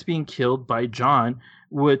Daenerys being killed by Jon,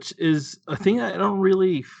 which is a thing I don't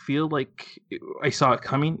really feel like I saw it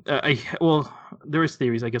coming. There was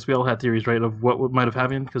theories. I guess we all had theories, right, of what might have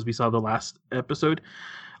happened because we saw the last episode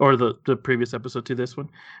or the previous episode to this one.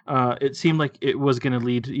 It seemed like it was going to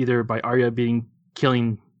lead either by Arya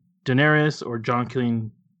killing Daenerys or Jon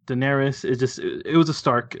killing Daenerys. It was a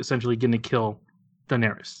Stark essentially going to kill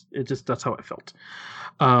Daenerys. That's how I felt.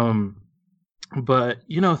 But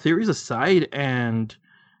theories aside, and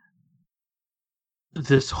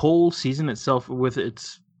this whole season itself with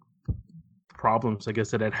its problems, I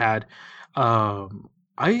guess, that it had,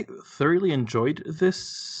 I thoroughly enjoyed this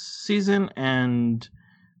season, and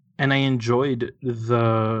I enjoyed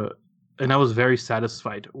and I was very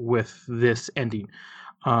satisfied with this ending.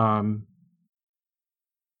 I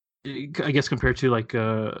guess compared to like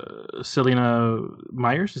Selena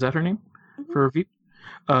Myers, is that her name for review?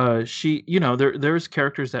 She, there's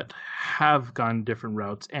characters that have gone different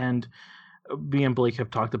routes, and me and Blake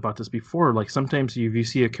have talked about this before. Like sometimes if you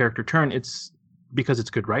see a character turn, it's because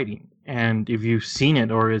it's good writing, and if you've seen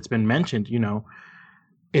it or it's been mentioned,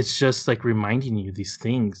 it's just like reminding you these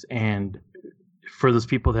things. And for those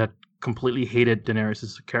people that completely hated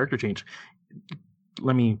Daenerys' character change,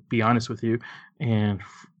 let me be honest with you, and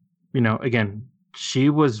again, she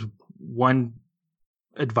was one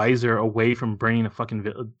advisor away from burning a fucking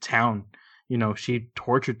town. She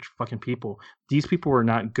tortured fucking people. These people were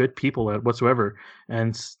not good people whatsoever,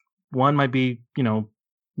 and one might be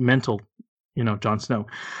mental, Jon Snow,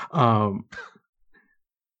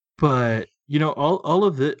 but all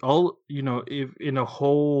of it, if in a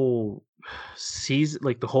whole season,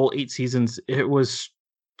 like the whole 8 seasons, it was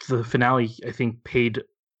the finale, I think, paid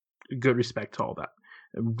good respect to all that,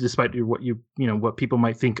 despite what people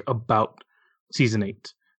might think about season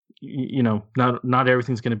 8. Not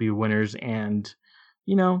everything's going to be winners, and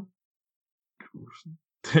I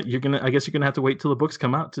guess you're gonna have to wait till the books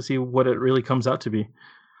come out to see what it really comes out to be.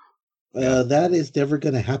 That is never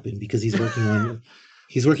going to happen because he's working on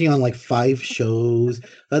he's working on like 5 shows.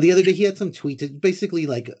 The other day he had some tweet. It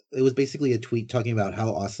was basically a tweet talking about how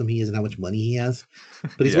awesome he is and how much money he has.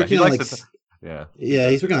 But he's working on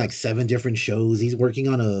he's working on like 7 different shows. He's working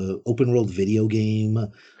on a open world video game.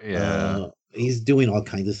 Yeah. He's doing all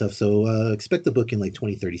kinds of stuff. So expect the book in like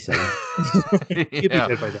 2037. You'd be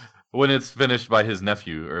dead by then. When it's finished by his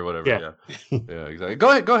nephew or whatever. Yeah, exactly.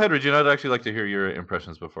 Go ahead, Regina. I'd actually like to hear your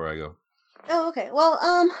impressions before I go. Oh, okay. Well,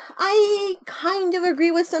 I kind of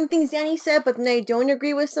agree with some things Danny said, but then I don't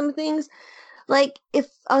agree with some things. Like, if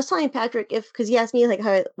I was telling Patrick, because he asked me like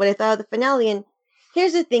what I thought of the finale, and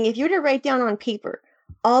here's the thing: if you were to write down on paper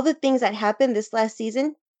all the things that happened this last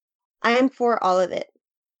season, I am for all of it.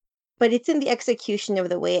 But it's in the execution of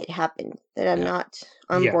the way it happened that I'm not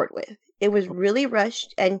on board with. It was really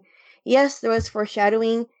rushed, and yes, there was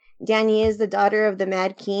foreshadowing. Dany is the daughter of the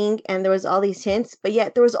Mad King, and there was all these hints, but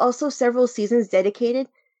yet there was also several seasons dedicated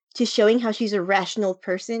to showing how she's a rational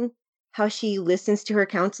person, how she listens to her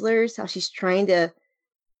counselors, how she's trying to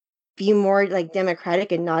be more like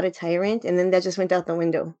democratic and not a tyrant, and then that just went out the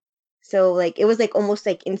window. So like it was like almost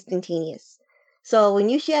like instantaneous. So we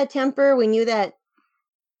knew she had temper, we knew that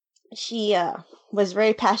she was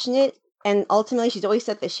very passionate, and ultimately she's always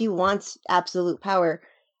said that she wants absolute power.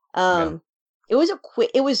 It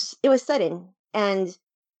was sudden, and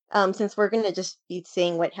since we're gonna just be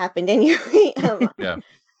saying what happened anyway,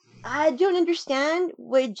 I don't understand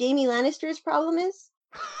what Jaime Lannister's problem is.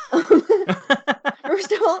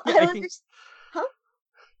 First of all, I don't understand. Huh?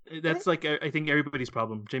 That's like I think everybody's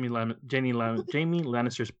problem. Jaime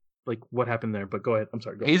Lannister's like what happened there. But go ahead. I'm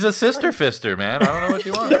sorry. He's a sister fister, man. I don't know what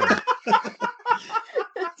you want.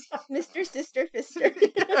 Mr. Sister Fister.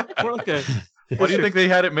 What do you think they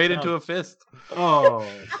had it made into a fist? Oh.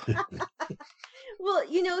 Well,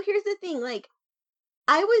 here's the thing. Like,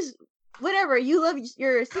 I was whatever. You love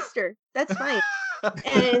your sister. That's fine.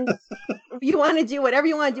 And you want to do whatever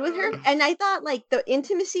you want to do with her. And I thought like the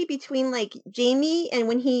intimacy between like Jaime and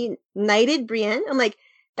when he knighted Brienne, I'm like,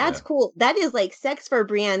 that's cool. That is like sex for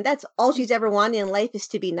Brienne. That's all she's ever wanted in life is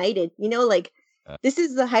to be knighted. This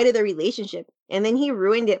is the height of the relationship. And then he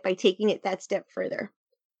ruined it by taking it that step further.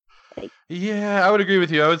 Yeah, I would agree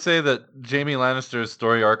with you. I would say that Jaime Lannister's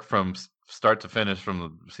story arc from start to finish,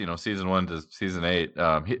 from season 1 to season 8,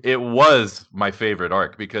 it was my favorite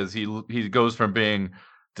arc because he goes from being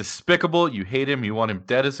despicable, you hate him, you want him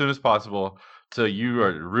dead as soon as possible, to you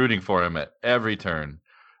are rooting for him at every turn.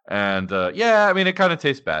 And it kind of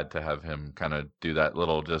tastes bad to have him kind of do that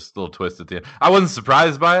little twist at the end. I wasn't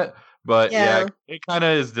surprised by it, but it kind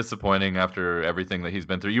of is disappointing after everything that he's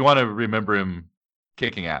been through. You want to remember him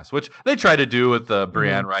kicking ass, which they try to do with the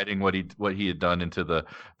Brienne writing what he had done into the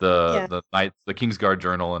Knights, the Kingsguard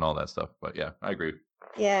journal and all that stuff. But yeah, I agree.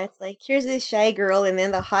 Yeah, it's like here's this shy girl, and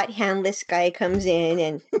then the hot handless guy comes in,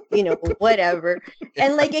 and whatever,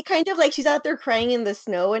 and like it kind of like she's out there crying in the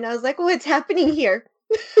snow, and I was like, what's happening here?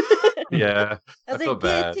 Yeah, I was like,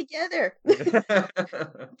 get it together.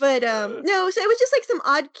 But no, so it was just like some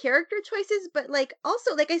odd character choices, but like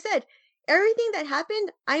also like I said, everything that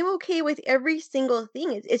happened, I'm okay with every single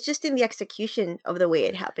thing. It's just in the execution of the way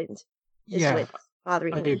it happened. Is Yeah, what's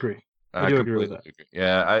bothering I me. agree. I do agree with that. Agree.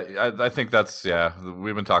 Yeah, I think that's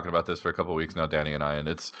we've been talking about this for a couple of weeks now, Danny and I, and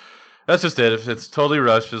that's just it. It's totally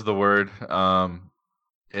rushed is the word.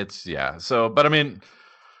 It's So, but I mean,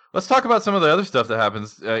 let's talk about some of the other stuff that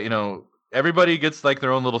happens. Everybody gets like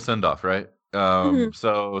their own little send off, right?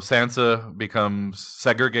 So Sansa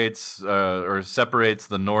segregates or separates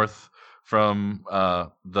the North from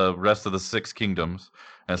the rest of the Six Kingdoms,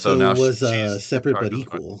 and so now it was she's separate in charge but of the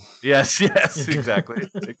equal. Yes, exactly.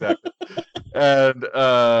 And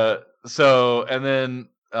and then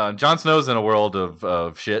Jon Snow's in a world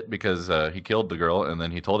of shit because he killed the girl and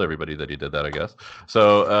then he told everybody that he did that, I guess.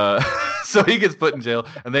 So so he gets put in jail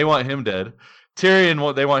and they want him dead.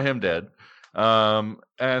 Tyrion, they want him dead.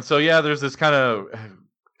 And so there's this kind of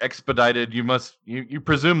expedited. You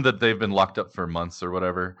presume that they've been locked up for months or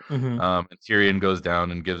whatever. Mhm. And Tyrion goes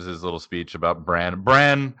down and gives his little speech about Bran.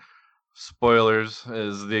 Bran, spoilers,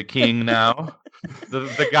 is the king now.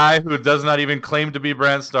 the guy who does not even claim to be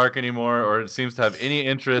Bran Stark anymore, or seems to have any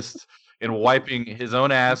interest in wiping his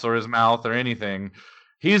own ass or his mouth or anything.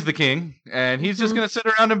 He's the king, and he's just gonna sit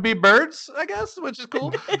around and be birds, I guess, which is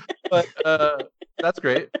cool. But that's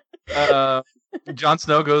great. Jon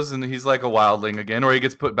Snow goes and he's like a wildling again, or he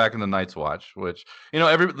gets put back in the Night's Watch, which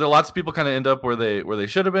lots of people kind of end up where they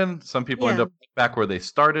should have been. Some people end up back where they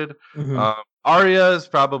started. Mhm. Arya is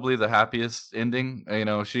probably the happiest ending.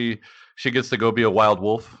 She gets to go be a wild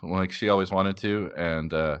wolf like she always wanted to,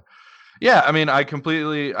 and I mean,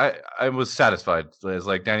 I was satisfied. As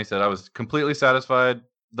like Danny said, I was completely satisfied.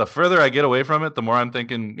 The further I get away from it, the more I'm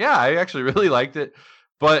thinking, I actually really liked it.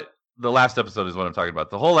 But the last episode is what I'm talking about.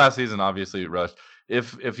 The whole last season, obviously, rushed.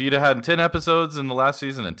 If you'd have had 10 episodes in the last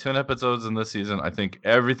season and 10 episodes in this season, I think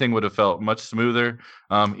everything would have felt much smoother.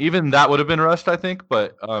 Even that would have been rushed, I think,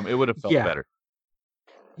 but it would have felt better.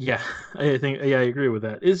 Yeah, I agree with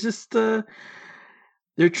that. It's just they're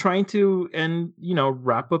trying to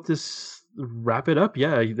wrap it up.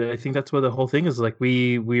 Yeah, I think that's what the whole thing is. Like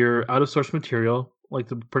we're out of source material. Like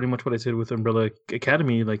pretty much what I said with Umbrella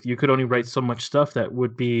Academy. Like you could only write so much stuff that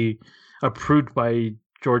would be approved by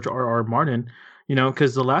George R.R. Martin.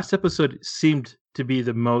 Because the last episode seemed to be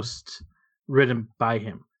the most written by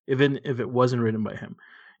him, even if it wasn't written by him.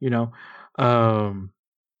 I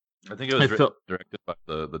think it was directed by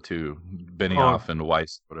the two, Benioff and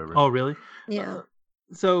Weiss, whatever. Oh, really? Yeah.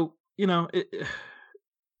 So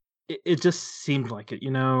it just seemed like it,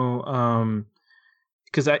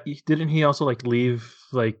 because didn't he also like leave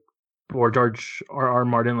or George R.R.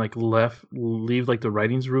 Martin leave like the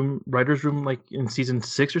writers room like in season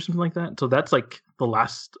 6 or something like that. So that's like the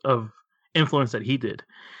last of influence that he did,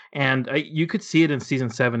 and you could see it in season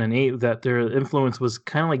 7 and 8 that their influence was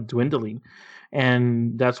kind of like dwindling,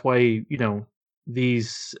 and that's why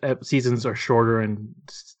these seasons are shorter, and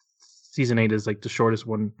season 8 is like the shortest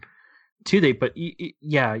one to date. But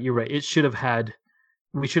you're right. We should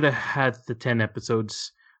have had the 10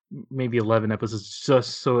 episodes, maybe 11 episodes,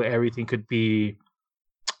 just so everything could be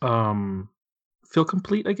feel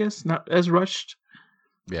complete, I guess, not as rushed.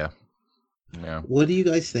 Yeah. What do you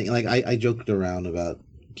guys think? Like I joked around about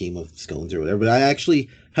Game of Scones or whatever, but I actually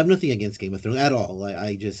have nothing against Game of Thrones at all.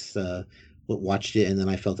 I just watched it and then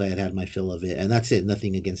I felt I had my fill of it, and that's it.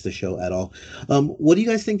 Nothing against the show at all. What do you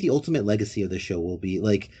guys think the ultimate legacy of the show will be?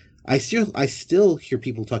 Like I still hear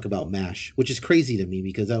people talk about MASH, which is crazy to me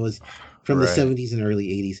because I was from the 70s and early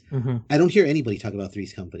 80s. Mm-hmm. I don't hear anybody talk about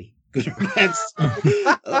Three's Company. Good or bad.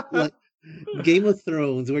 Like Game of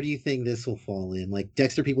Thrones, where do you think this will fall in? Like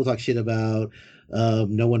Dexter, people talk shit about.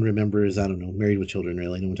 No one remembers, I don't know, Married with Children,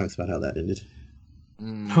 really. No one talks about how that ended.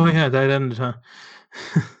 Oh yeah, that ended, huh?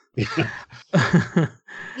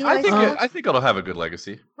 I think it'll have a good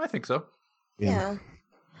legacy. I think so. Yeah.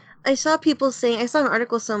 I saw people saying, I saw an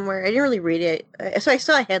article somewhere, I didn't really read it, so I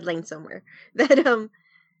saw a headline somewhere that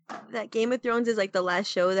Game of Thrones is like the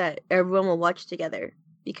last show that everyone will watch together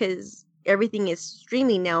because everything is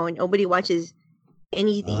streaming now and nobody watches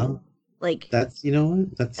anything like that's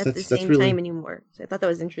at the same time anymore. So I thought that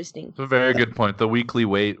was interesting. It's a very good point. The weekly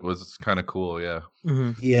wait was kind of cool. Yeah.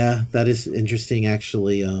 Mm-hmm. Yeah, that is interesting.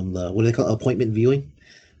 Actually, what do they call appointment viewing?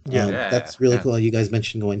 That's really cool. You guys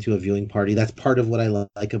mentioned going to a viewing party. That's part of what I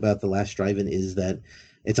like about The Last Drive-In is that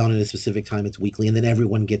it's on at a specific time. It's weekly, and then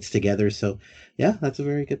everyone gets together. So, yeah, that's a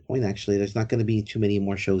very good point. Actually, there's not going to be too many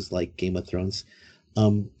more shows like Game of Thrones.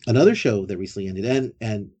 Another show that recently ended,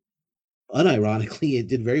 and unironically, it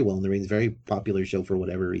did very well in the ratings. Very popular show for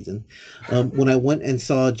whatever reason. When I went and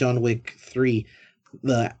saw John Wick 3,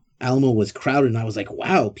 the Alamo was crowded, and I was like,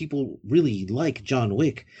 wow, people really like John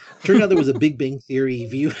Wick. Turned out there was a Big Bang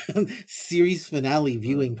Theory series finale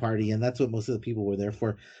viewing party, and that's what most of the people were there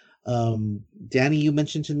for. Danny, you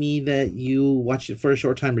mentioned to me that you watched it for a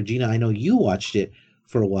short time. Regina, I know you watched it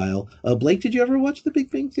for a while. Blake, did you ever watch the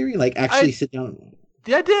Big Bang Theory? Like actually sit down?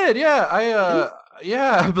 Yeah, I did. Yeah,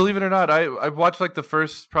 yeah. Believe it or not, I've watched like the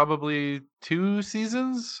first probably 2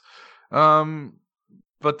 seasons.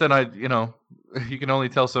 But then you can only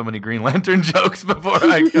tell so many Green Lantern jokes before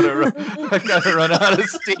I gotta run out of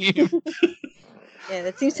steam. Yeah,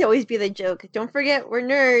 that seems to always be the joke. Don't forget, we're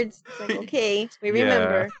nerds. It's like, okay, we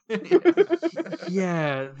remember.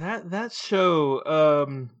 Yeah, that show,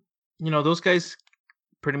 those guys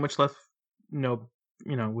pretty much left,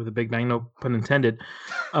 with a Big Bang, no pun intended.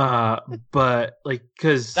 But like,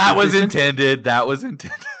 because that was intended. That was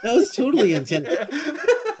totally intended.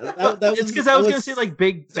 It's because I was gonna say like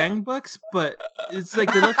Big Bang Bucks, but it's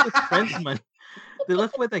like they left with Friends money. They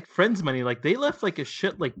left with like Friends money. Like they left like a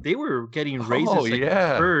shit. Like they were getting raises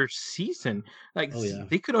per season. Like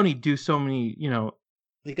they could only do so many.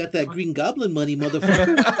 They got that Green Goblin money,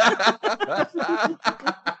 motherfucker.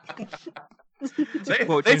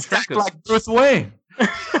 they stacked like Bruce Wayne.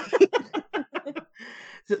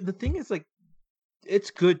 The thing is, like, it's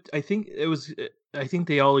good. I think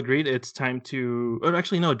they all agreed it's time to. Or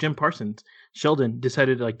actually, no. Jim Parsons, Sheldon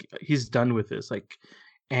decided like he's done with this. Like,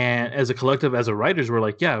 and as a collective, as a writers, we're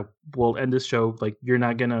like, yeah, we'll end this show. Like, you're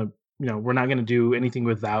not gonna, we're not gonna do anything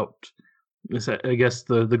without this. I guess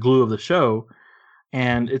the glue of the show,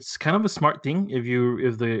 and it's kind of a smart thing. If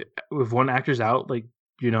one actor's out, like,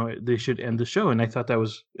 they should end the show. And I thought that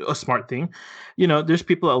was a smart thing. There's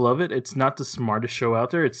people that love it. It's not the smartest show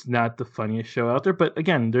out there. It's not the funniest show out there. But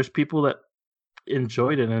again, there's people that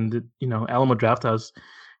enjoyed it. And, Alamo Drafthouse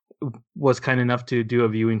was kind enough to do a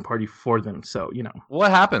viewing party for them. So,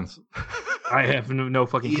 What happens? I have no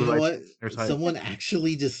fucking clue. You know what? Someone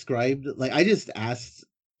actually described, like, I just asked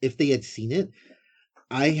if they had seen it.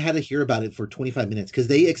 I had to hear about it for 25 minutes because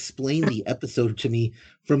they explained the episode to me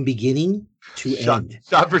from beginning to end.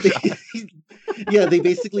 Shot for shot. Yeah, they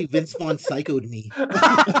basically Vince Vaughn psychoed me.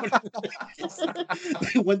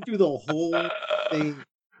 They went through the whole thing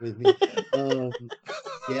with me.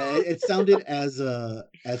 Yeah, it sounded as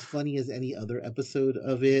funny as any other episode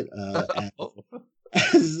of it.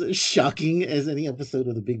 As shocking as any episode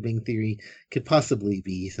of The Big Bang Theory could possibly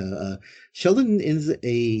be. So Sheldon ends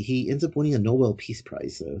up winning a Nobel Peace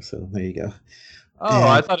Prize, though. So there you go. Oh,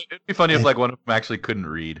 I thought it'd be funny if like one of them actually couldn't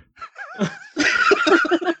read.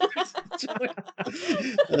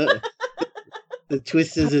 The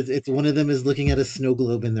twist is it's one of them is looking at a snow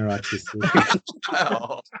globe and they're autistic.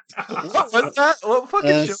 What's that? What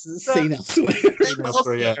fucking show? St.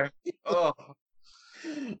 Elsewhere. Yeah.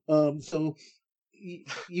 Oh. So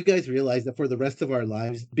you guys realize that for the rest of our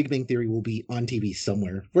lives, Big Bang Theory will be on TV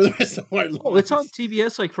somewhere for the rest of our lives. Oh, it's on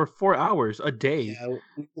TBS like for 4 hours a day. Yeah,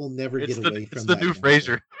 we'll never get away from it's the new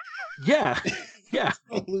Frasier. Yeah. Yeah.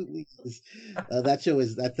 Absolutely. That show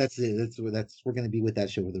is that's it. We're going to be with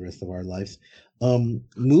that show for the rest of our lives.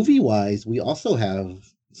 Movie wise, we also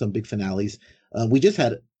have some big finales. We just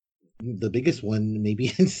had the biggest one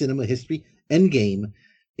maybe in cinema history. Endgame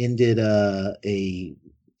ended a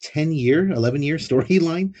 11-year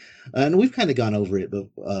storyline, and we've kind of gone over it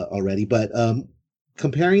already. But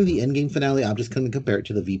comparing the Endgame finale, I'm just going to compare it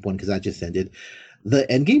to the Veep one because that just ended. The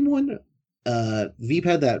Endgame one, Veep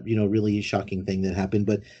had that really shocking thing that happened,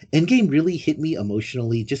 but Endgame really hit me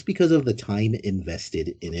emotionally just because of the time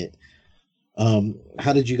invested in it.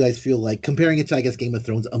 How did you guys feel like comparing it to, I guess, Game of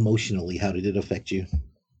Thrones emotionally? How did it affect you?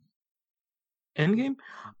 Endgame,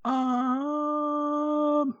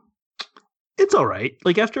 it's all right.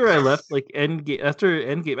 Like after I left, like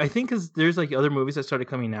Endgame, I think because there's like other movies that started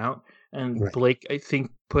coming out, and right. Blake I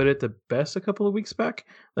think put it the best a couple of weeks back,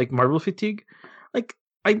 like Marvel fatigue. Like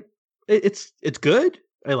it's good.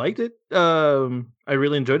 I liked it. I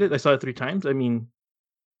really enjoyed it. I saw it 3 times. I mean,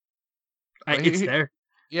 it's there.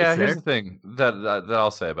 Yeah, here's the thing that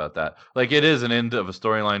I'll say about that. Like, it is an end of a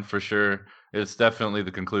storyline for sure. It's definitely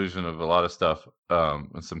the conclusion of a lot of stuff,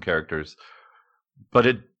 and some characters, but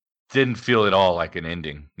it didn't feel at all like an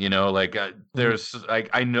ending. Like there's like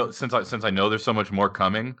I know since I know there's so much more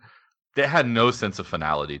coming. They had no sense of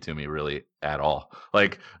finality to me really at all.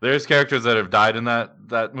 Like there's characters that have died in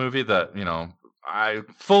that movie that I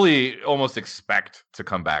fully almost expect to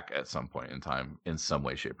come back at some point in time in some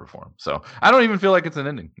way, shape, or form. So I don't even feel like it's an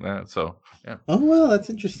ending. So yeah. Oh well, that's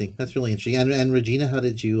interesting. That's really interesting. And Regina, how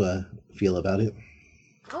did you feel about it?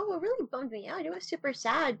 Oh, it really bummed me out. It was super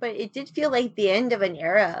sad, but it did feel like the end of an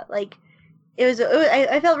era. Like it was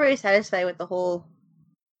I felt very satisfied with the whole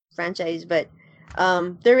franchise, but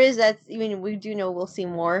there is that. I mean, we do know we'll see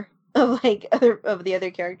more of like the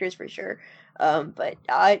other characters for sure. But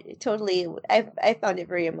I found it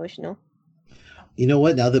very emotional. You know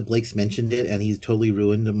what? Now that Blake's mentioned it, and he's totally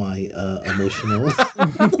ruined my emotional.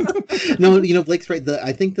 No, Blake's right.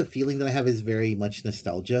 I think the feeling that I have is very much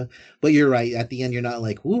nostalgia. But you're right. At the end, you're not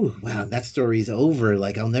like, "Ooh, wow, that story's over."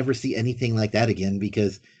 Like I'll never see anything like that again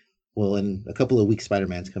because, well, in a couple of weeks,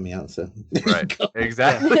 Spider-Man's coming out. So Right.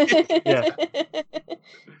 Exactly. Yeah.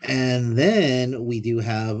 And then we do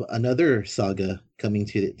have another saga coming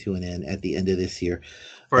to an end at the end of this year.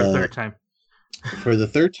 For a third time. For the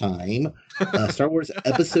third time, Star Wars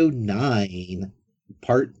Episode 9,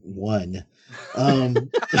 Part 1.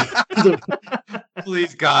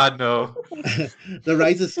 Please, God, no. The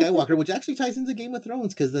Rise of Skywalker, which actually ties into Game of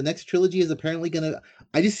Thrones, because the next trilogy is apparently going to...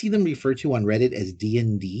 I just see them referred to on Reddit as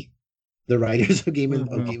D&D, the writers of Game of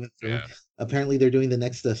Thrones. Yeah. Apparently they're doing the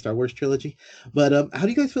next Star Wars trilogy. But how do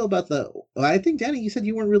you guys feel about I think, Danny, you said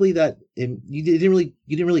you weren't really you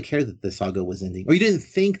didn't really care that the saga was ending, or you didn't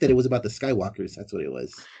think that it was about the Skywalkers. That's what it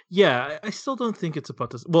was. Yeah, I still don't think it's about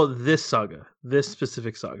this. Well, this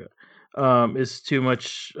specific saga, is too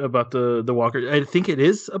much about the Walker. I think it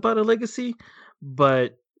is about a legacy,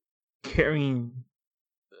 but carrying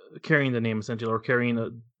the name essentially, or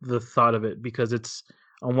carrying the thought of it, because it's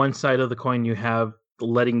on one side of the coin you have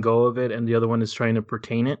letting go of it, and the other one is trying to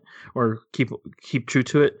pertain it or keep true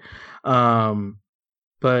to it.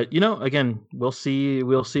 But again, we'll see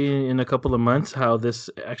in a couple of months how this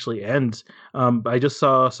actually ends. I just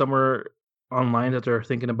saw somewhere online that they're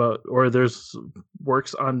thinking about, or there's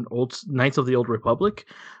works on old Knights of the Old Republic,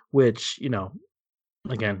 which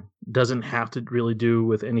again doesn't have to really do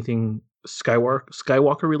with anything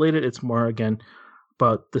Skywalker related. It's more again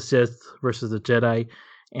about the Sith versus the Jedi.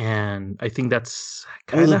 And I think that's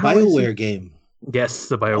kind of the BioWare game. Yes,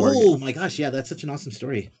 the BioWare game. Oh my gosh, yeah, that's such an awesome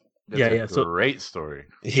story. It's a great story.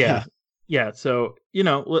 Yeah. So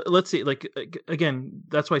let's see. Like again,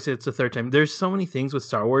 that's why I say it's the third time. There's so many things with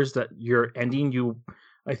Star Wars that you're ending.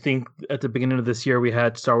 I think at the beginning of this year we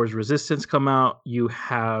had Star Wars Resistance come out. You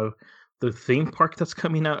have the theme park that's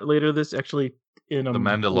coming out later this actually. The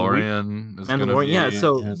Mandalorian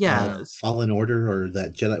is Fallen Order, or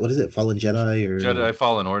that Jedi, what is it, Fallen Jedi, or Jedi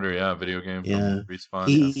Fallen Order, video game from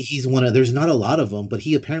Respawn. He's one of, there's not a lot of them, but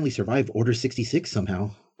he apparently survived Order 66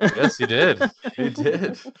 somehow. Yes, he did. He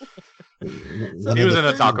did. He was in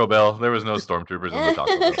a Taco Bell. There was no stormtroopers in the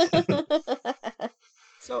Taco Bell.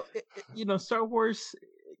 So Star Wars,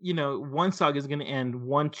 one saga is going to end,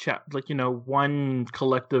 one one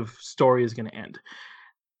collective story is going to end,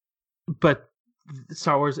 but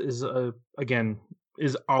Star Wars is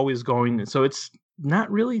always going, so it's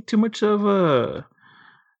not really too much of a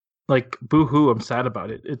boo-hoo. I'm sad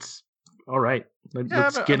about it. It's all right. I'm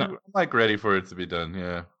ready for it to be done.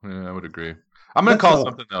 Yeah, I would agree. I'm gonna call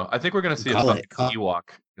something though. I think we're gonna see a Ewok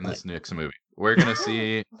in this next movie. We're gonna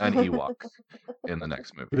see an Ewok in the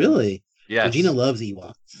next movie. Really? Yes. Regina loves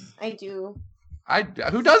Ewoks. I do.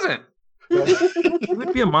 Who doesn't? It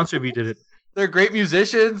would be a monster if you did it. They're great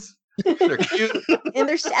musicians. They're cute. And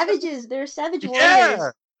they're savages. They're savage warriors.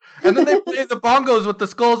 Yeah. And then they play the bongos with the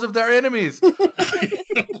skulls of their enemies.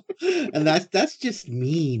 And that's just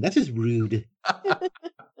mean. That's just rude. I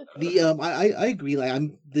agree. Like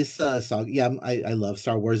I'm this song. Yeah, I love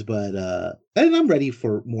Star Wars, but and I'm ready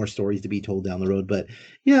for more stories to be told down the road. But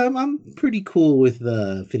yeah, I'm pretty cool with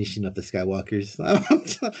finishing up the Skywalkers.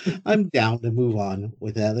 I'm down to move on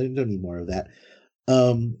with that. I don't need more of that.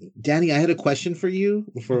 Danny, I had a question for you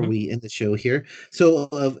before we end the show here. So,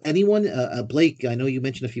 of anyone, Blake, I know you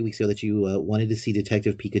mentioned a few weeks ago that you wanted to see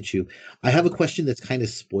Detective Pikachu. I have a question that's kind of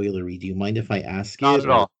spoilery. Do you mind if I ask Not it? at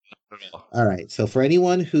all. All right. So, for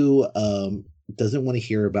anyone who doesn't want to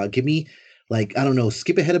hear about, give me I don't know,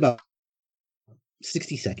 skip ahead about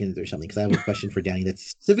 60 seconds or something, because I have a question for Danny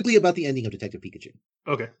that's specifically about the ending of Detective Pikachu.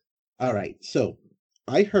 Okay. All right. So,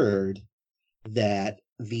 I heard that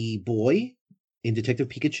the boy in Detective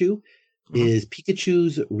Pikachu is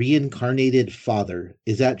Pikachu's reincarnated father.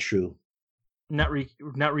 Is that true? Not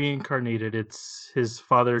reincarnated. It's his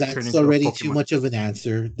father. That's already too much of an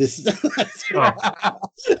answer. This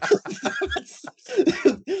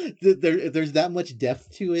if there's that much depth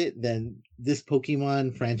to it, then this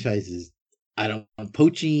Pokemon franchise is, I don't know,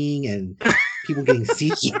 poaching and people getting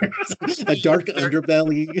seizures, a dark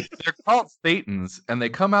underbelly. They're called Thetans, and they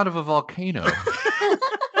come out of a volcano.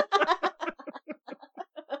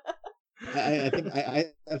 I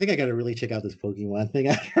think I got to really check out this Pokemon thing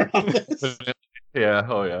after all this. Yeah.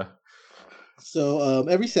 Oh yeah. So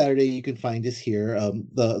every Saturday you can find us here.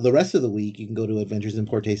 The rest of the week you can go to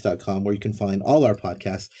adventuresinpoortaste.com where you can find all our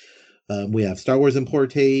podcasts. We have Star Wars in Poor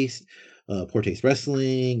Taste, Poor Taste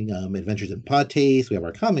Wrestling, Adventures in Pod Taste. We have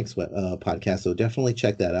our comics podcast, so definitely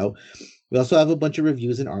check that out. We also have a bunch of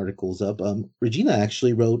reviews and articles up. Regina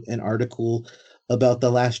actually wrote an article about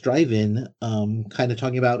The Last Drive-In, kind of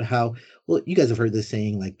talking about how, well, you guys have heard this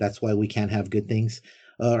saying, like, that's why we can't have good things.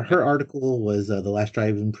 Her article was The Last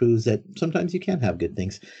Drive-In proves that sometimes you can have good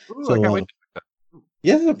things. Ooh, So, I can't wait.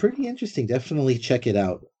 yeah, pretty interesting. Definitely check it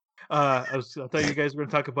out. I thought you guys were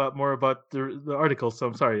going to talk more about the article, so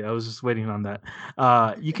I'm sorry. I was just waiting on that.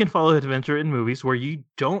 You can follow Adventure in Movies, where you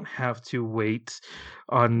don't have to wait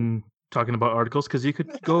on talking about articles, because you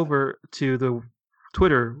could go over to the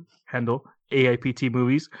Twitter handle, AIPT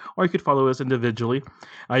Movies, or you could follow us individually.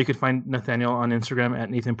 You could find Nathaniel on Instagram at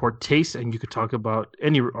Nathan Port Taste, and you could talk about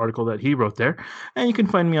any article that he wrote there. And you can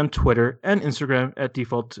find me on Twitter and Instagram at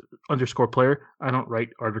default_player. I don't write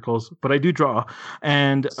articles, but I do draw.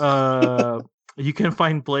 And you can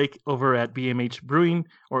find Blake over at BMH Brewing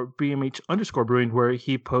or BMH_Brewing, where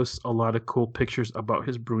he posts a lot of cool pictures about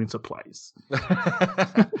his brewing supplies.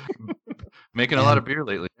 Making a lot of beer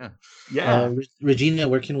lately. Yeah. Yeah. Regina,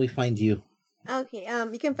 where can we find you? Okay,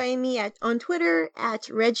 you can find me on Twitter at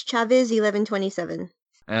RegChavez1127.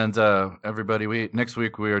 And everybody, next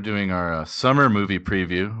week we are doing our summer movie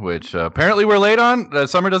preview, which apparently we're late on.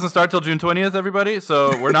 Summer doesn't start till June 20th, everybody.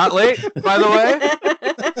 So we're not late, by the way.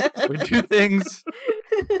 We do things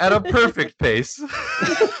at a perfect pace.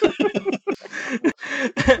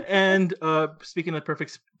 And speaking of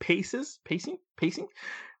perfect pacing,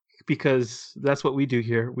 because that's what we do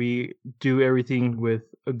here. We do everything with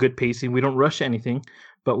a good pacing. We don't rush anything,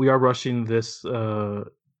 but we are rushing this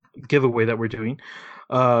giveaway that we're doing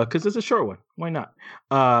because it's a short one. Why not?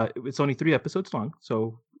 It's only 3 episodes long.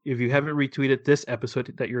 So if you haven't retweeted this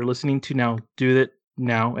episode that you're listening to now, do it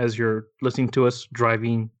now as you're listening to us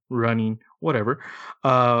driving, running, whatever.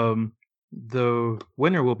 The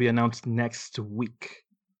winner will be announced next week.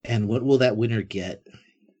 And what will that winner get?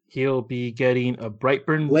 He'll be getting a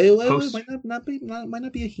Brightburn Wait, poster. might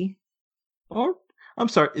not be a he. Or, I'm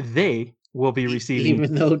sorry, they will be receiving.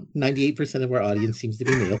 Even though 98% of our audience seems to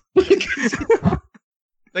be male.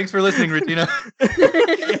 Thanks for listening, Regina.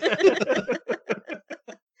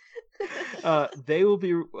 They will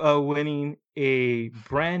be winning a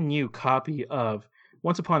brand new copy of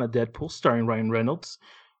Once Upon a Deadpool, starring Ryan Reynolds,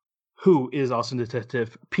 who is also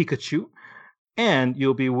Detective Pikachu. And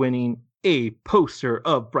you'll be winning a poster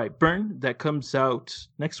of Brightburn that comes out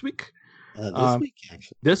next week. This week,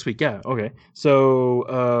 actually. This week, yeah. Okay.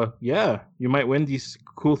 So, yeah, you might win these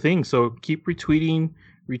cool things. So keep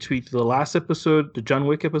retweet the last episode, the John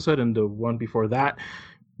Wick episode, and the one before that.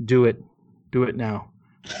 Do it now.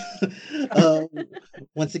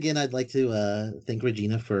 Once again, I'd like to thank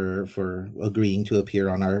Regina for agreeing to appear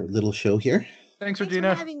on our little show here. Thanks, For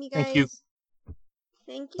Regina. having me, guys. Thank you.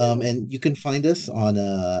 Thank you. And you can find us on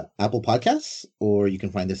Apple Podcasts, or you can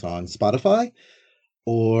find us on Spotify,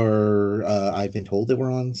 or I've been told that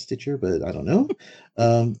we're on Stitcher, but I don't know.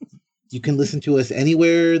 You can listen to us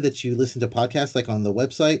anywhere that you listen to podcasts, like on the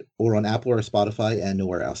website or on Apple or Spotify and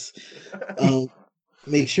nowhere else.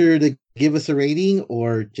 Make sure to give us a rating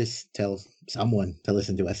or just tell someone to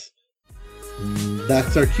listen to us.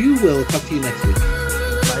 That's our cue. We'll talk to you next week.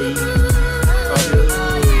 Bye.